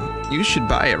game. You should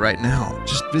buy it right now.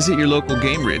 Just visit your local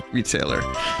game retailer.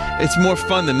 It's more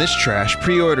fun than this trash.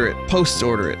 Pre-order it,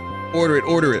 post-order it. Order it,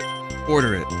 order it,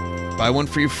 order it. Buy one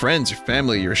for your friends, your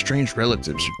family, your estranged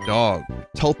relatives, your dog, your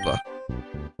tulpa.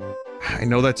 I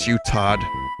know that's you, Todd.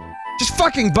 Just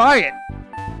fucking buy it!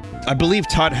 I believe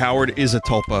Todd Howard is a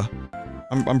tulpa.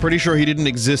 I'm pretty sure he didn't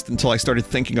exist until I started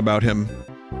thinking about him.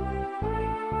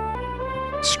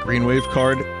 Screenwave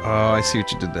card? Oh, I see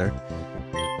what you did there.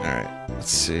 Alright,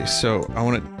 let's see. So, I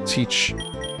want to teach...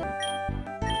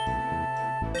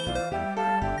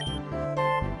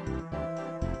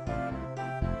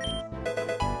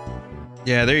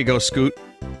 Yeah, there you go, Scoot.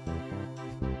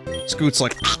 Scoot's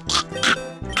like...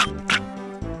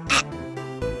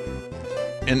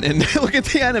 And look at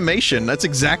the animation. That's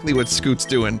exactly what Scoot's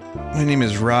doing. My name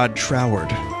is Rod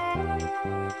Troward.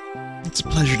 It's a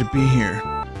pleasure to be here.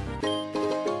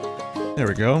 There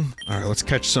we go. Alright, let's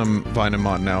catch some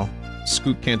Vinemon now.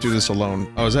 Scoot can't do this alone.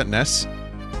 Oh, is that Ness?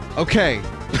 Okay.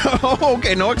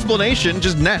 Okay, no explanation,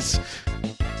 just Ness.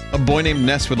 A boy named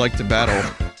Ness would like to battle.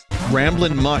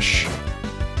 Ramblin' Mush.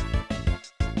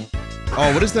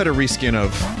 Oh, what is that a reskin of?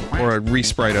 Or a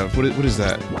resprite of? What is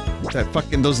that? That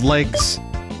fucking- those legs.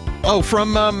 Oh,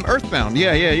 from, Earthbound.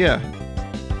 Yeah.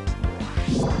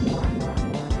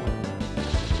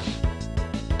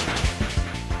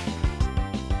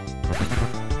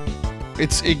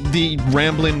 It's the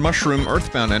Ramblin' Mushroom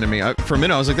Earthbound enemy. For a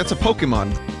minute I was like, that's a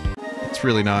Pokemon. It's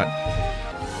really not.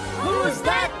 Who's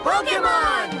that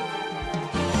Pokemon?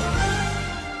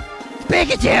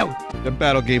 Pikachu! The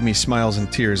battle gave me smiles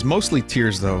and tears. Mostly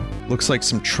tears, though. Looks like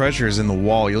some treasures in the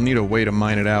wall. You'll need a way to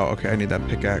mine it out. Okay, I need that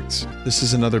pickaxe. This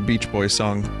is another Beach Boy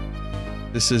song.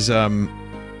 This is,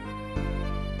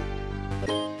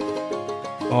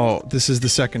 oh, this is the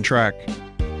second track.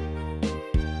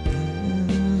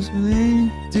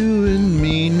 Ain't doing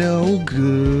me no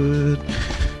good.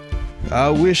 I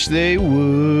wish they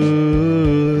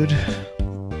would.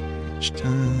 Each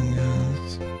time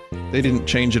goes. They didn't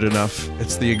change it enough.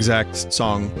 It's the exact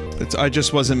song. I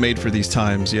just wasn't made for these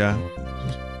times, yeah.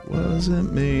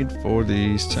 Wasn't made for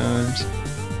these times.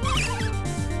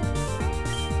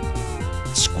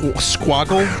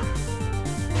 Squoggle?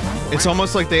 It's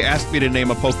almost like they asked me to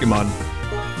name a Pokemon.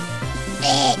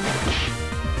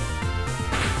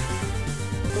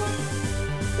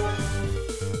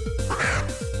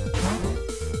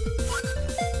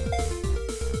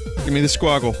 Give me the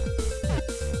Squoggle.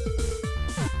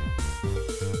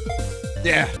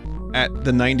 Yeah, at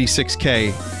the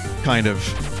 96K, kind of.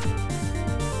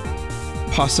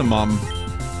 Possum Mom.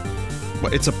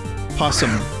 Well, it's a Possum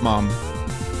Mom.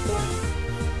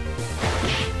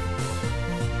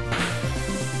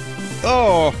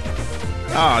 Oh!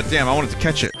 Ah, damn, I wanted to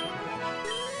catch it.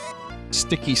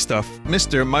 Sticky stuff.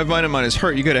 Mister, my Vinemon is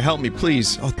hurt, you gotta help me,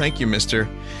 please. Oh, thank you, mister.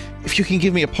 If you can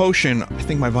give me a potion, I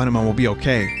think my Vinemon will be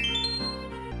okay.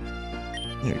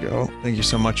 There you go. Thank you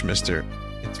so much, mister.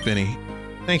 It's Vinny.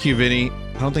 Thank you, Vinny.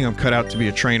 I don't think I'm cut out to be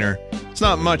a trainer. It's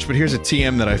not much, but here's a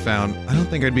TM that I found. I don't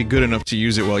think I'd be good enough to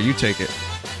use it while you take it.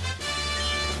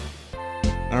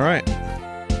 Alright.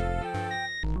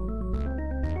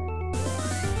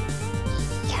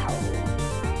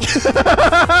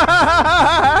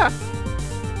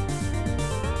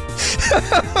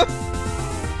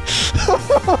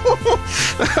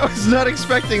 I was not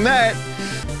expecting that.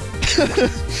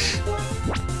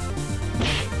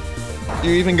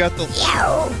 You even got the...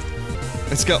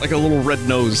 It's got like a little red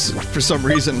nose for some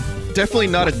reason. Definitely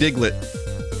not a Diglett.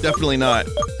 Definitely not.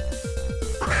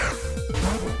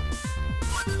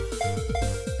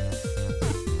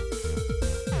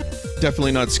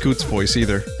 Definitely not Scoot's voice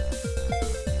either.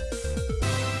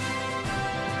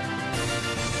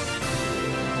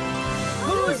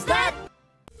 Who's that?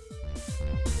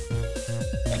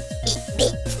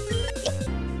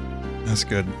 That's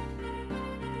good.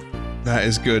 That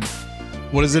is good.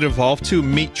 What does it evolve to?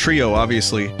 Meat trio,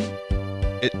 obviously.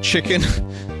 Chicken,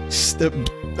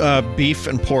 beef,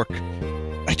 and pork.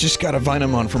 I just got a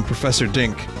Vinemon from Professor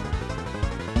Dink.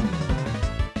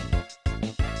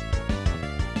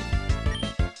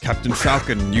 Captain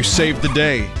Falcon, you saved the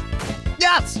day.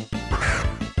 Yes!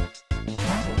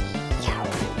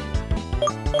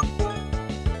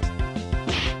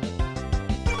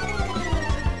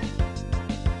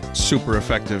 Super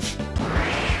effective.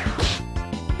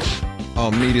 Oh,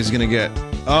 Meat is gonna get...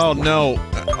 Oh, no.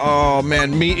 Oh,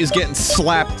 man, Meat is getting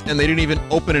slapped, and they didn't even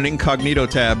open an incognito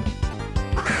tab.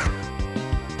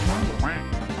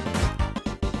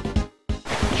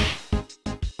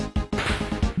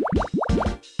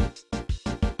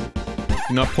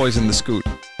 Do not poison the Scoot.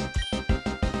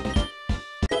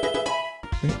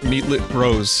 Meatlet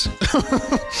grows.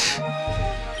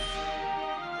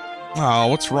 Oh,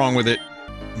 what's wrong with it?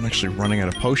 I'm actually running out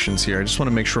of potions here. I just want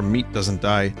to make sure Meat doesn't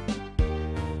die.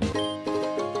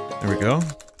 There we go.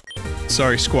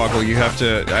 Sorry, Squoggle, you have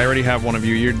to... I already have one of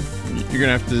you. You're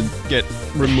gonna have to get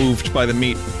removed by the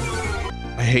Meat.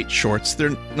 I hate shorts.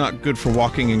 They're not good for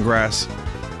walking in grass.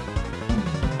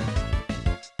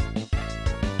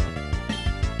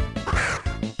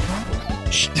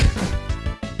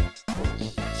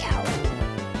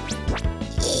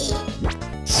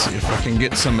 See if I can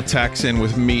get some attacks in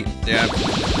with Meat. Yeah.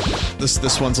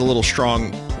 This one's a little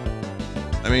strong.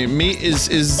 I mean, Meat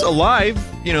is alive,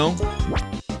 you know.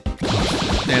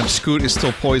 Damn, Scoot is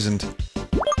still poisoned.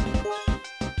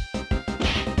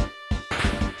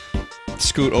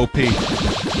 Scoot OP.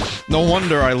 No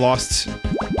wonder I lost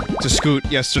to Scoot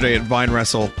yesterday at Vine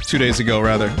Wrestle. 2 days ago,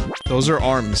 rather. Those are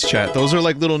arms, chat. Those are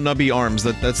like little nubby arms.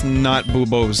 That's not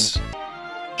boobos.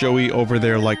 Joey over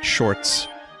there likes shorts.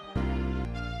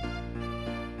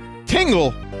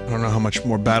 Tingle! I don't know how much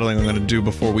more battling I'm gonna do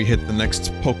before we hit the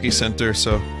next Poke Center,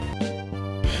 so...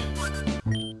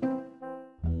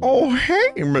 Oh,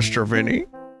 hey, Mr. Vinny!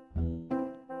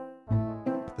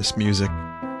 This music.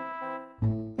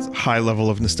 It's a high level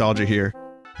of nostalgia here.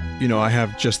 You know, I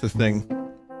have just the thing.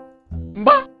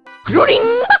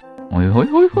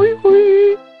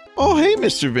 Oh, hey,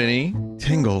 Mr. Vinny!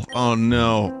 Tingle, oh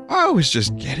no. I was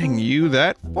just getting you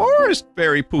that forest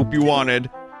berry poop you wanted.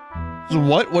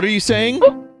 What? What are you saying?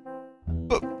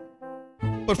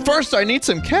 But first I need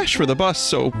some cash for the bus,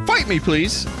 so fight me,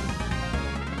 please!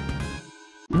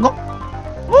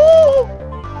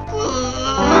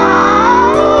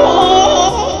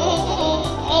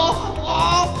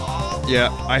 Yeah,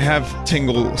 I have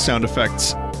Tingle sound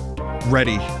effects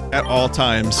ready at all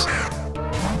times.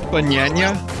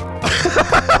 Banyanya?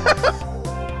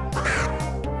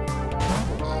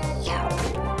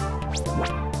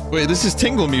 Wait, this is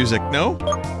Tingle music, no?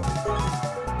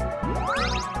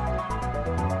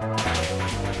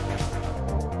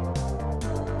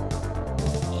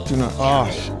 Do not. Oh.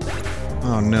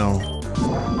 Oh no.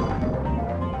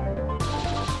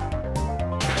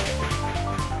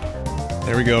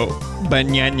 There we go.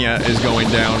 Banyanya is going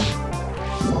down.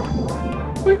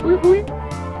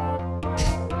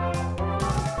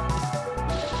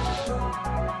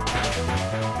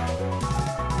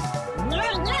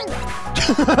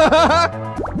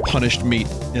 Punished meat.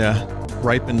 Yeah.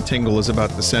 Ripened tingle is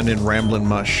about to send in ramblin'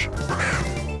 mush.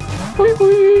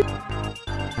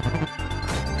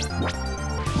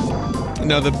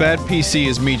 No, the bad PC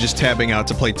is me just tabbing out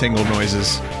to play tingle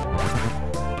noises.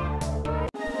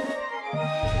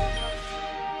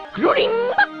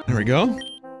 There we go.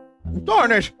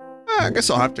 Darn it! I guess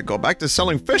I'll have to go back to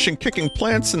selling fish and kicking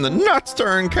plants in the nuts to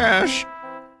earn cash.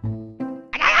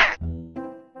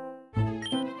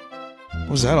 What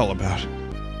was that all about?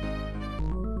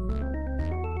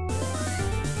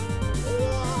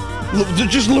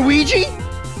 Just Luigi?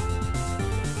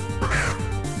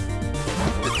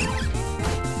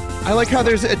 I like how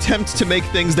there's attempts to make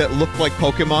things that look like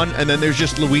Pokemon, and then there's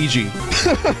just Luigi.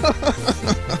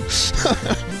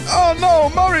 Oh no,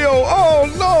 Mario!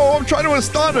 Oh no, I'm trying to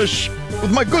astonish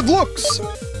with my good looks!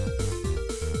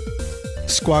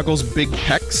 Squaggle's big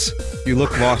pecs? You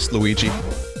look lost, Luigi.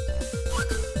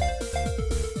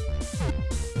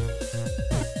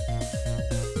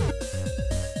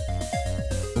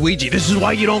 Luigi, this is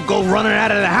why you don't go running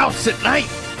out of the house at night!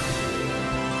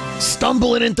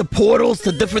 Stumbling into portals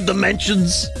to different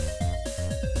dimensions.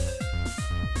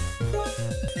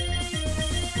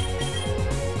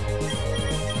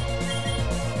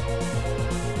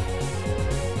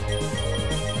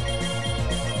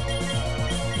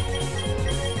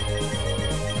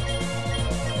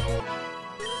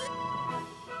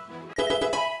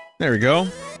 There we go.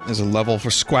 There's a level for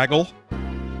Squaggle.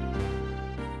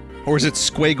 Or is it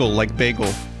Squaggle, like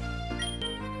bagel?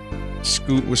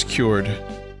 Scoot was cured.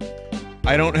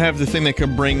 I don't have the thing that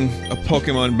could bring a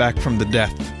Pokemon back from the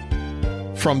death.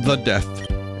 From the death.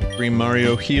 Green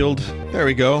Mario healed. There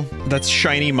we go. That's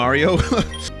shiny Mario.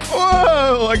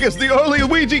 Whoa! I guess the early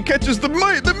Luigi catches the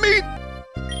meat!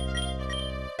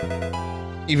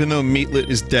 Even though Meatlet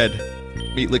is dead,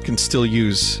 Meatlet can still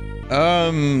use.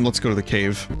 Let's go to the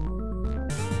cave.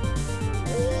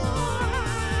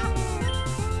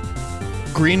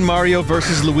 Green Mario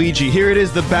versus Luigi. Here it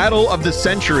is, the battle of the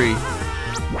century.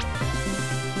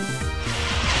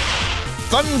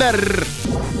 Thunder!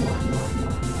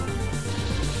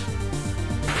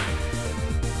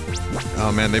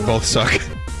 Oh man, they both suck.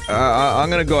 I'm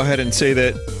gonna go ahead and say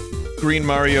that Green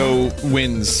Mario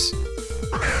wins.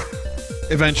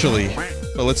 Eventually.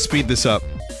 But let's speed this up.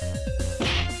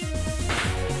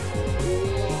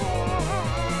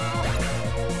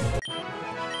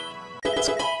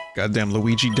 Goddamn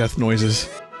Luigi death noises.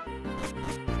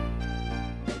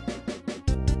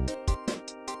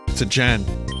 It's a Jan.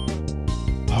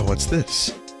 Oh, what's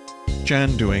this?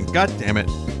 Jan doing? God damn it.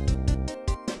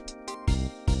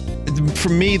 For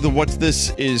me, the what's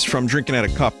this is from Drinking Out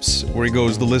of Cups, where he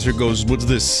goes, the lizard goes, what's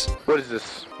this? What is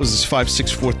this? What is this,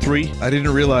 5643? I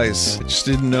didn't realize. I just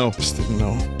didn't know. Just didn't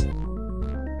know.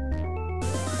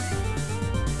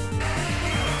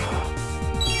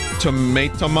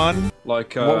 Tomatomon?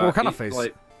 Like, what kind of face?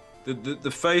 Like,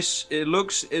 the face, it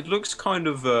looks kind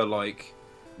of, like,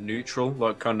 neutral,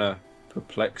 like, kind of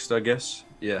perplexed, I guess.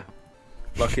 Yeah.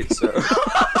 Like it's,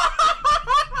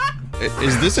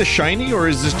 Is this a shiny, or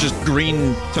is this just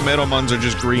green? Tomatomons are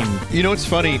just green. You know what's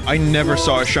funny? I never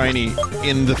saw a shiny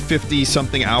in the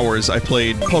 50-something hours I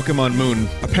played Pokemon Moon.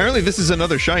 Apparently this is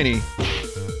another shiny.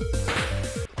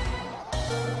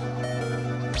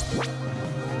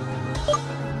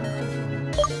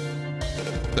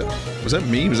 Was that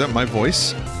me? Was that my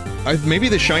voice? Maybe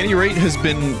the shiny rate has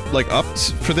been, like,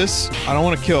 upped for this? I don't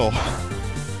want to kill.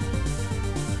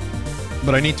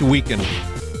 But I need to weaken.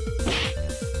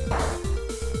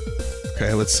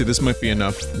 Okay, let's see, this might be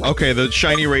enough. Okay, the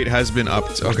shiny rate has been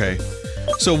upped, okay.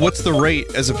 So what's the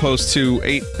rate as opposed to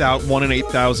 1 in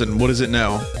 8,000? What is it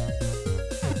now?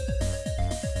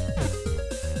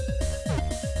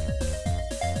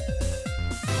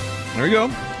 There we go.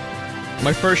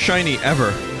 My first shiny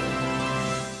ever.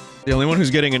 The only one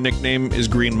who's getting a nickname is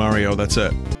Green Mario, that's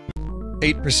it.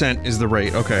 8% is the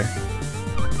rate, okay.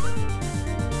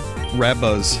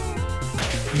 Rabuzz.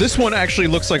 This one actually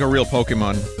looks like a real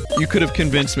Pokemon. You could have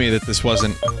convinced me that this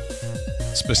wasn't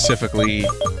specifically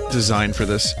designed for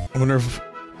this. I wonder if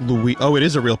oh, it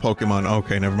is a real Pokemon.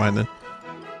 Okay, never mind then.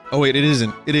 Oh wait, it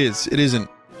isn't. It is. It isn't.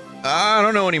 I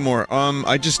don't know anymore.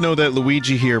 I just know that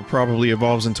Luigi here probably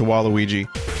evolves into Waluigi.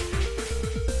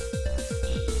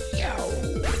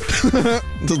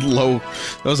 That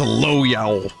was a low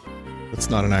yowl. That's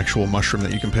not an actual mushroom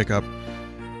that you can pick up.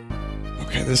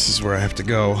 Okay, this is where I have to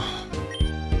go.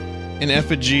 An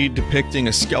effigy depicting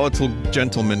a skeletal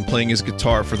gentleman playing his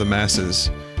guitar for the masses.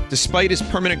 Despite his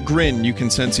permanent grin, you can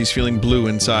sense he's feeling blue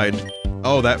inside.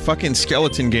 Oh, that fucking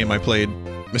skeleton game I played.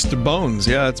 Mr. Bones,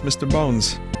 yeah, it's Mr.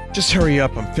 Bones. Just hurry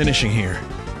up, I'm finishing here.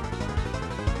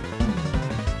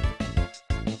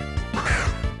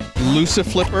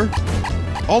 Luciflipper?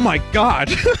 Oh my god!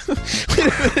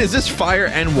 Is this fire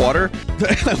and water?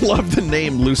 I love the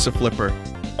name Luciflipper.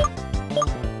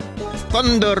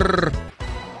 Thunder!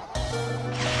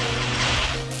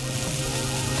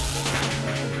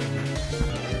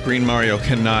 Green Mario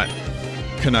cannot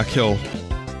kill.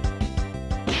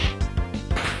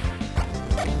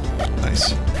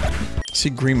 Nice. See,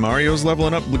 Green Mario's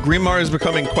leveling up. Green Mario's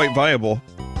becoming quite viable.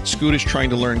 Scoot is trying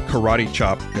to learn Karate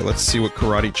Chop. Okay, let's see what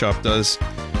Karate Chop does.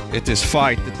 It is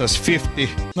fight, it does 50.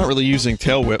 Not really using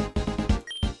Tail Whip.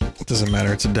 It doesn't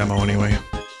matter, it's a demo anyway.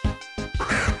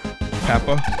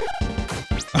 Kappa.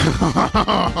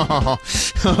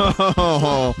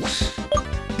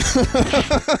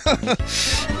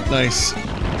 Nice. Hey,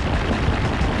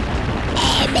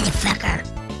 motherfucker.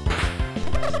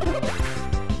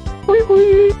 Wee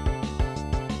wee.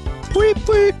 Wee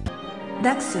wee.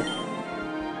 Daksu.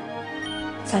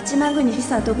 Such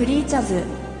magnificent creatures.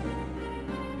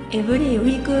 Every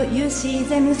week you see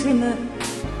them swim.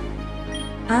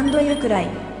 And you cry.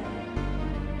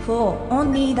 For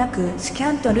only duck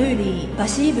can't really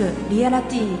perceive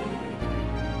reality.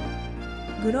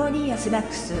 Glorious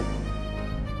ducks.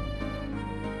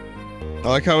 I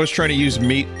like how I was trying to use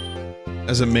meat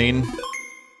as a main,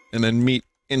 and then meat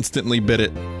instantly bit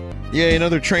it. Yay,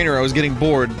 another trainer, I was getting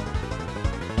bored.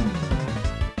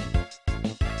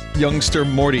 Youngster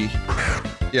Morty.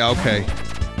 Yeah, okay.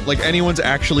 Like anyone's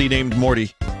actually named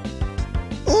Morty.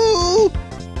 Ooh!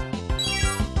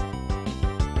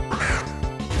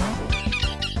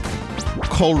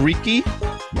 Kolriki?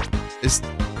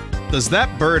 Does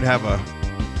that bird have a...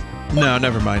 No,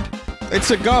 never mind.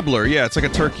 It's a gobbler, yeah, it's like a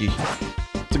turkey.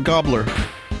 It's a gobbler.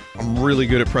 I'm really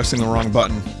good at pressing the wrong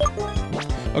button.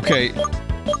 Okay.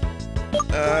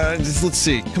 Let's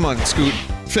see. Come on, Scoot.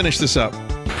 Finish this up.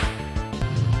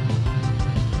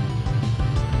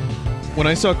 When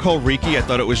I saw Kolriki, I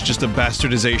thought it was just a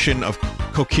bastardization of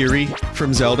Kokiri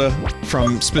from Zelda.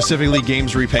 From specifically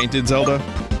Games Repainted Zelda.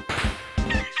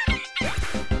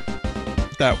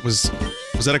 That was...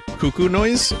 Was that a cuckoo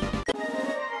noise?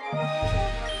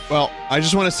 Well, I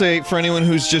just want to say, for anyone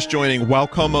who's just joining,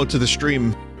 welcome to the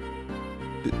stream.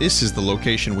 This is the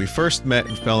location we first met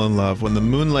and fell in love, when the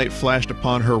moonlight flashed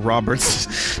upon her Roberts.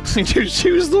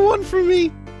 She was the one for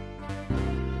me!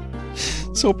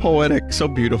 So poetic, so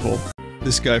beautiful.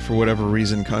 This guy, for whatever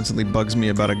reason, constantly bugs me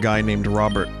about a guy named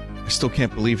Robert. I still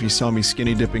can't believe he saw me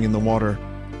skinny dipping in the water.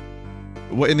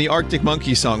 In the Arctic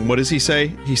Monkey song, what does he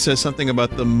say? He says something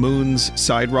about the moon's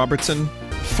side Robertson.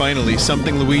 Finally,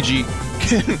 something Luigi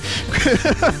can...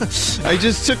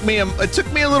 it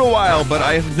took me a little while, but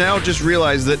I have now just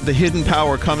realized that the hidden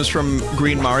power comes from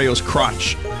Green Mario's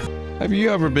crotch. Have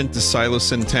you ever been to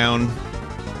Silasson Town?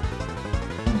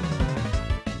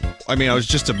 I mean, I was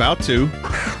just about to.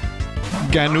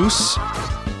 Ganous?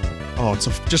 Oh, it's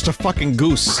just a fucking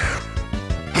goose.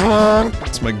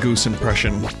 That's my goose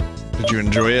impression. Did you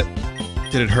enjoy it?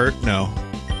 Did it hurt? No.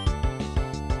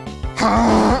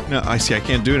 No, I see, I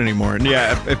can't do it anymore. And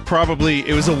yeah,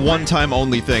 it was a one-time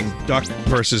only thing. Duck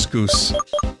versus goose.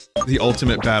 The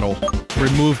ultimate battle.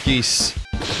 Remove geese.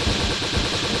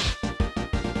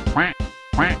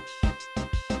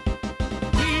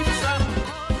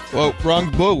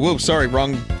 Whoa, whoa, sorry,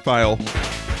 wrong file.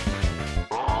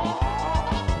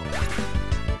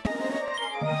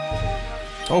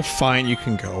 Oh, fine, you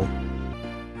can go.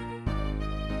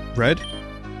 Red?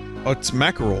 Oh, it's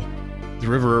mackerel. The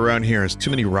river around here has too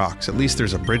many rocks. At least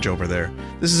there's a bridge over there.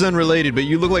 This is unrelated, but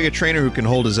you look like a trainer who can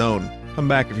hold his own. Come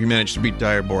back if you manage to beat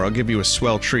Direbor. I'll give you a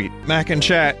swell treat. Mac and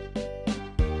chat.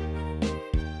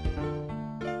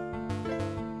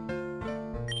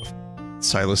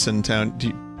 Silasson Town.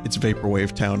 It's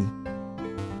Vaporwave Town.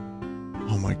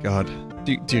 Oh my god.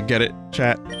 Do you get it,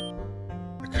 chat?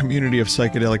 A community of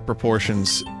psychedelic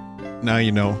proportions. Now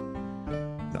you know.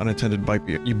 An unintended bite.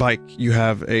 You bike. You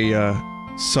have a,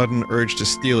 sudden urge to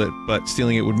steal it, but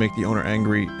stealing it would make the owner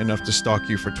angry enough to stalk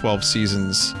you for 12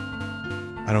 seasons.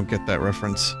 I don't get that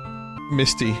reference.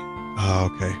 Misty. Oh,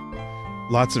 okay.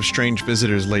 Lots of strange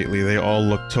visitors lately. They all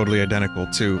look totally identical,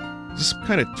 too. Is this some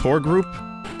kind of tour group?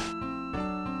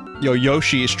 Yo,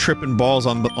 Yoshi is tripping balls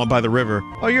by the river.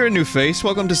 Oh, you're a new face.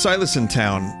 Welcome to Silasson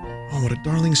Town. Oh Oh, what a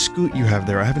darling scoot you have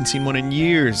there. I haven't seen one in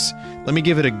years. Let me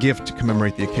give it a gift to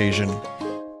commemorate the occasion.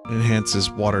 It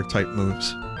enhances water-type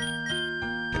moves. Okay.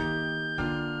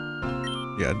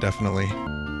 Yeah, definitely.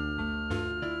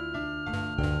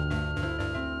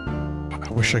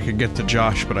 I wish I could get to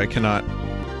Josh, but I cannot.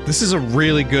 This is a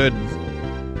really good...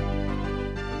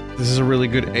 This is a really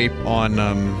good ape on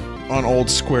old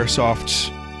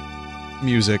Squaresoft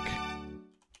music.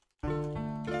 I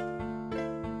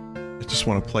just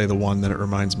want to play the one that it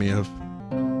reminds me of.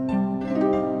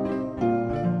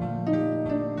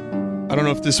 I don't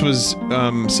know if this was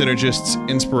Synergist's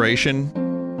inspiration,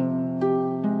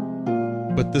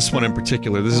 but this one in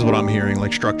particular, this is what I'm hearing,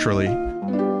 like, structurally.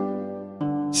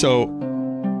 So,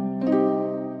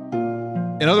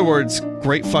 in other words,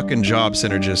 great fucking job,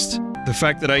 Synergist. The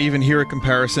fact that I even hear a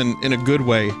comparison in a good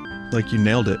way, like you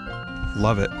nailed it.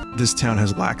 Love it. This town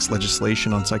has lax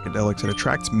legislation on psychedelics. It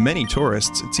attracts many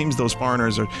tourists. It seems those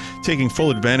foreigners are taking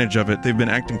full advantage of it. They've been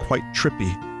acting quite trippy.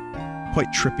 Quite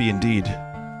trippy indeed.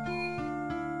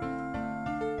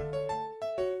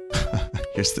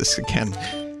 Here's this again.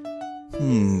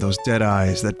 Those dead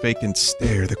eyes, that vacant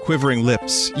stare, the quivering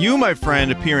lips. You, my friend,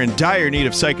 appear in dire need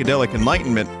of psychedelic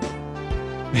enlightenment.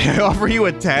 May I offer you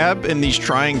a tab in these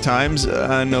trying times?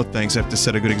 No thanks, I have to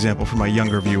set a good example for my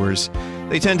younger viewers.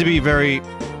 They tend to be very...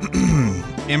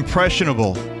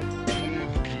 impressionable.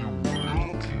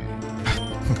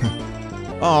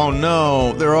 Oh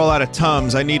no, they're all out of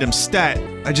Tums. I need them stat.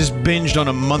 I just binged on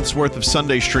a month's worth of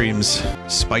Sunday streams.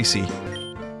 Spicy.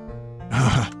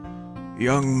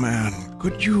 Young man,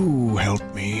 could you help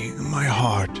me? My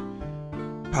heart.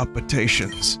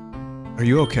 Palpitations. Are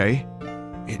you okay?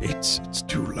 It's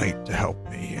too late to help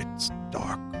me. It's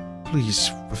dark. Please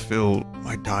fulfill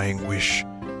my dying wish.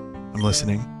 I'm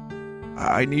listening.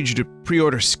 I need you to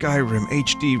pre-order Skyrim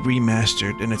HD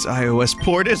Remastered and its iOS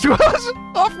port, as well as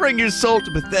offering your soul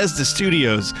to Bethesda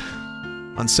Studios.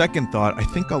 On second thought, I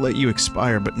think I'll let you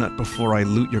expire, but not before I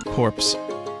loot your corpse.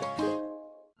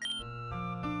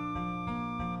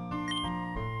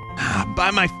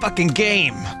 Buy my fucking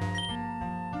game!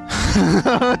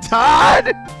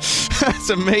 Todd! That's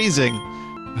amazing.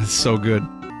 That's so good.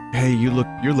 Hey, you're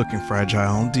looking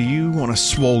fragile. Do you want to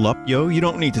swole up, yo? You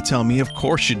don't need to tell me. Of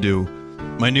course you do.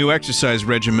 My new exercise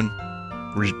regime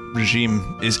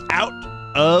is out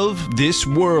of this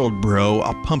world, bro.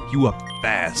 I'll pump you up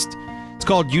fast. It's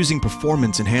called using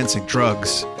performance-enhancing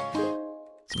drugs.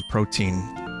 Some protein.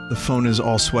 The phone is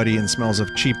all sweaty and smells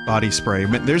of cheap body spray.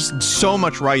 There's so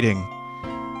much writing.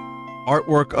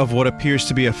 Artwork of what appears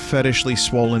to be a fetishly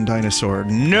swollen dinosaur.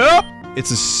 Nope!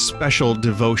 It's a special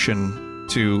devotion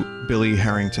to Billy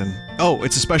Harrington. Oh,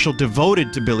 it's a special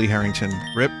devoted to Billy Harrington.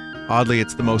 Rip. Oddly,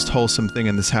 it's the most wholesome thing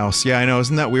in this house. Yeah, I know,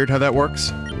 isn't that weird how that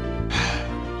works?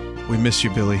 We miss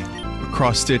you, Billy. A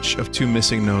cross-stitch of two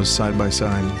missing nose side by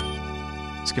side.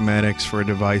 Schematics for a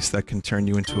device that can turn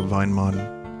you into a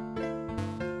Vinemon.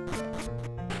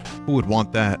 Who would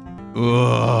want that?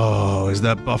 Oh, is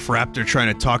that buff raptor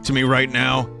trying to talk to me right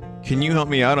now? Can you help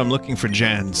me out? I'm looking for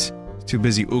Jans. He's too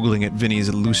busy oogling at Vinny's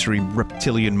illusory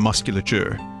reptilian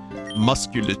musculature.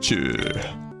 Musculature.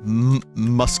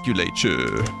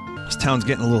 Musculature. This town's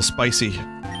getting a little spicy.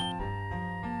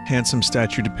 Handsome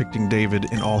statue depicting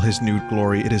David in all his nude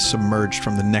glory. It is submerged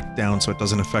from the neck down so it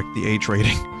doesn't affect the age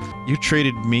rating. You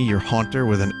traded me your haunter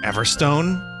with an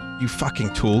Everstone? You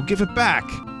fucking tool, give it back!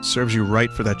 Serves you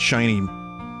right for that shiny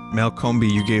Malcombi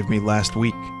you gave me last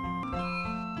week.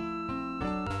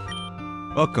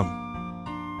 Welcome.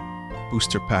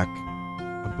 Booster pack.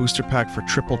 A booster pack for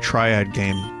Triple Triad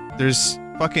game. There's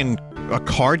fucking a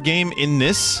card game in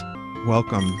this?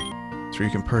 Welcome. So you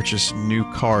can purchase new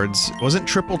cards. Wasn't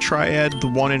Triple Triad the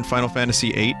one in Final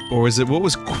Fantasy VIII? Or was it, what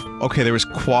was, okay, there was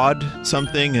Quad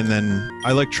something, and then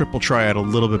I like Triple Triad a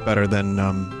little bit better than,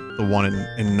 the one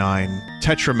in 9.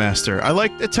 Tetramaster. I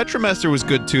Tetramaster was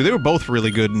good too. They were both really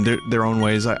good in their own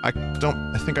ways. I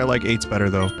think I like 8's better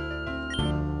though.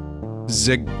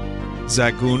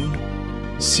 Zagoon,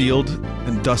 Sealed,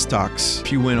 and Dustox.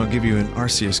 If you win, I'll give you an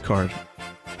Arceus card.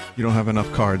 You don't have enough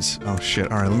cards. Oh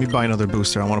shit, alright, let me buy another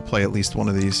booster. I want to play at least one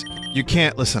of these. You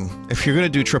can't, listen, if you're gonna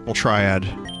do Triple Triad,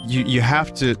 you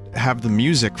have to have the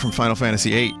music from Final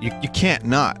Fantasy VIII. You can't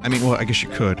not. I mean, well, I guess you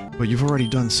could, but you've already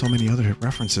done so many other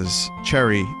references.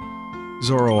 Cherry,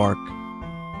 Zoroark,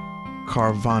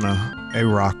 Carvanha,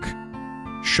 Arok,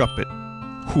 Shuppet.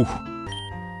 Whew.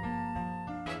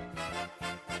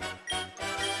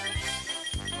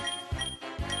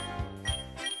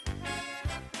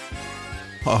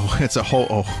 Oh, it's a whole-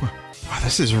 oh. Oh,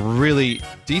 this is really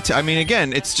detailed. I mean,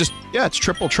 again, it's just, yeah, it's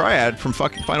triple triad from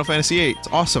fucking Final Fantasy VIII. It's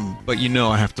awesome. But you know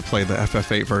I have to play the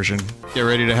FF8 version. Get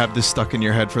ready to have this stuck in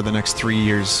your head for the next 3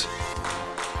 years.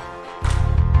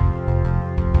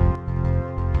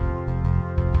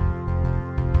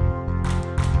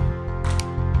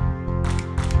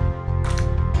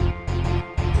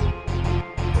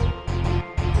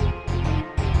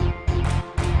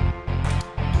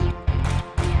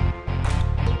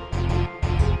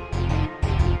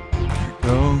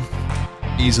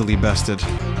 Easily bested.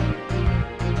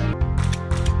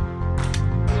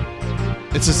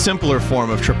 It's a simpler form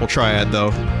of triple triad, though.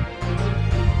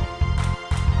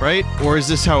 Right? Or is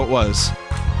this how it was?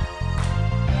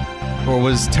 Or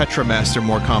was Tetramaster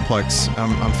more complex?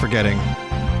 I'm forgetting.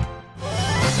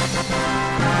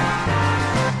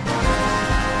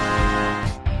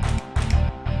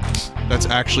 That's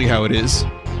actually how it is.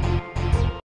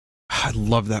 I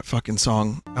love that fucking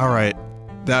song. Alright.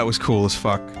 That was cool as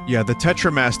fuck. Yeah, the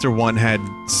Tetramaster one had,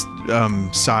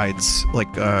 sides,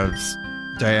 like,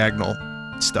 diagonal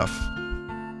stuff.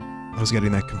 I was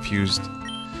getting that confused.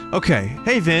 Okay.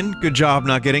 Hey, Vin. Good job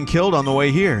not getting killed on the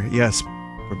way here. Yes,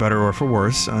 for better or for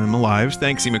worse, I'm alive.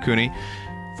 Thanks, Imakuni.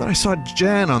 Thought I saw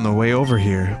Jan on the way over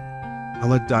here. I'll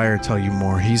let Dyer tell you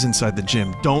more. He's inside the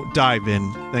gym. Don't die,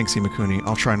 Vin. Thanks, Imakuni.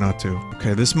 I'll try not to.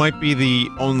 Okay, this might be the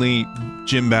only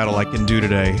gym battle I can do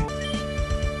today.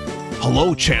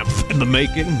 Hello, champ in the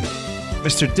making.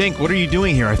 Mr. Dink, what are you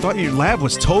doing here? I thought your lab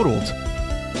was totaled.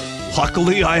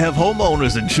 Luckily, I have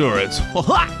homeowner's insurance.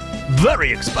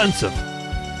 Very expensive.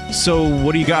 So,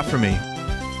 what do you got for me?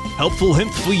 Helpful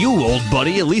hint for you, old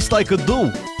buddy. At least I could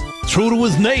do. True to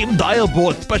his name,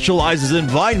 Diabort specializes in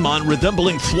Vinemon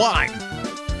resembling flying.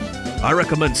 I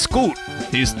recommend Scoot.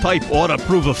 His type ought to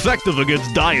prove effective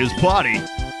against Dyer's party.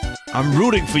 I'm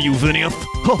rooting for you, Vinny.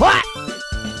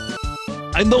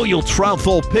 I know you'll trounce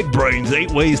all pig brains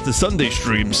 8 ways to Sunday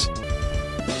streams.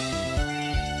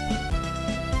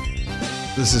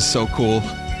 This is so cool.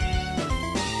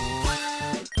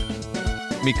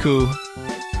 Miku.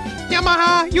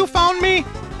 Yamaha, you found me!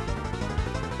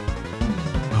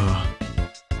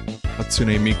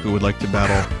 Hatsune Miku would like to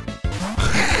battle.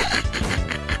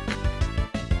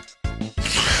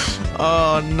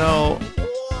 Oh no.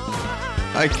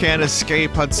 I can't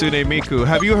escape Hatsune Miku.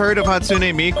 Have you heard of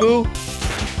Hatsune Miku?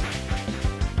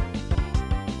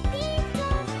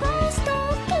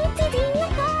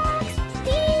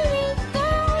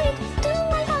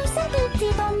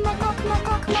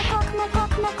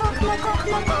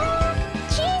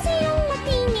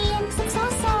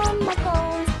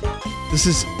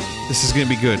 This is gonna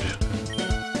be good.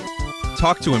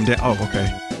 Talk to him, oh, okay.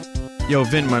 Yo,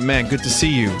 Vin, my man, good to see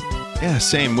you. Yeah,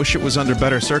 same. Wish it was under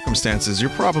better circumstances.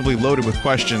 You're probably loaded with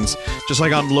questions, just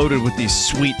like I'm loaded with these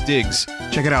sweet digs.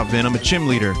 Check it out, Vin, I'm a gym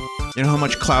leader. You know how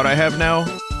much clout I have now?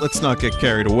 Let's not get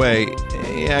carried away.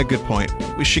 Yeah, good point.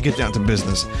 We should get down to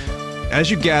business.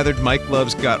 As you gathered, Mike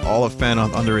Love's got all of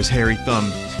Fanoth under his hairy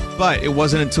thumb. But it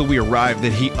wasn't until we arrived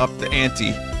that he upped the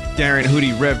ante. Darren,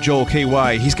 Hootie, Rev, Joel,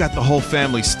 KY, he's got the whole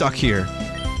family stuck here.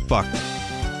 Fuck.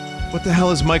 What the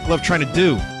hell is Mike Love trying to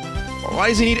do? Why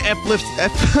does he need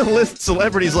F-list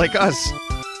celebrities like us?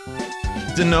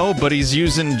 Dunno, but he's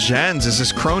using Jans as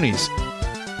his cronies.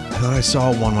 I thought I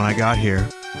saw one when I got here.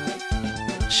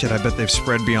 Shit, I bet they've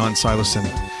spread beyond Siloson.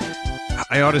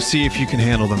 I ought to see if you can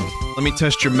handle them. Let me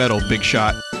test your mettle, big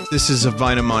shot. This is a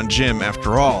Vinemon gym,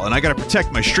 after all, and I gotta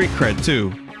protect my street cred,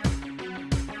 too.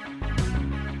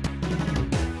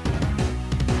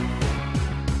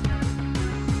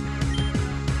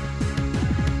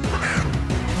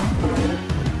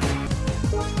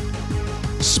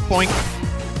 Spoink.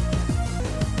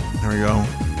 There we go.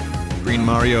 Green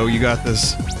Mario, you got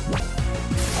this.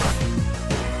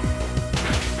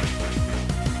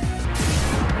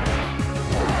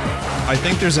 I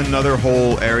think there's another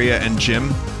whole area and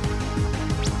gym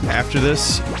after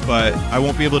this, but I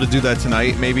won't be able to do that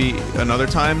tonight. Maybe another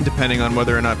time, depending on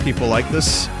whether or not people like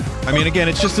this. I mean, again,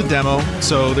 it's just a demo,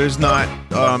 so there's not,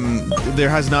 there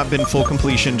has not been full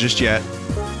completion just yet.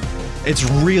 It's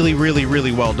really, really,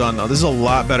 really well done, though. This is a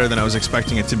lot better than I was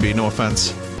expecting it to be, no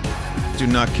offense. Do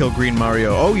not kill Green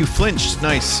Mario. Oh, you flinched.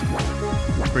 Nice.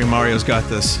 Green Mario's got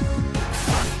this.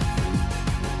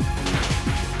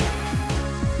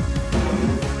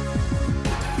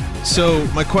 So,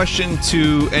 my question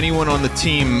to anyone on the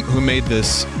team who made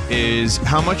this is,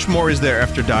 how much more is there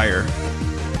after Dyer?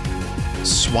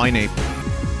 Swineape.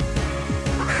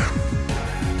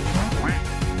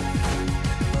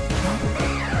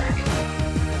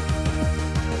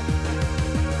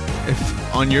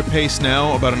 If on your pace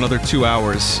now, about another 2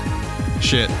 hours.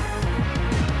 Shit.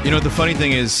 You know, the funny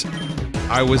thing is,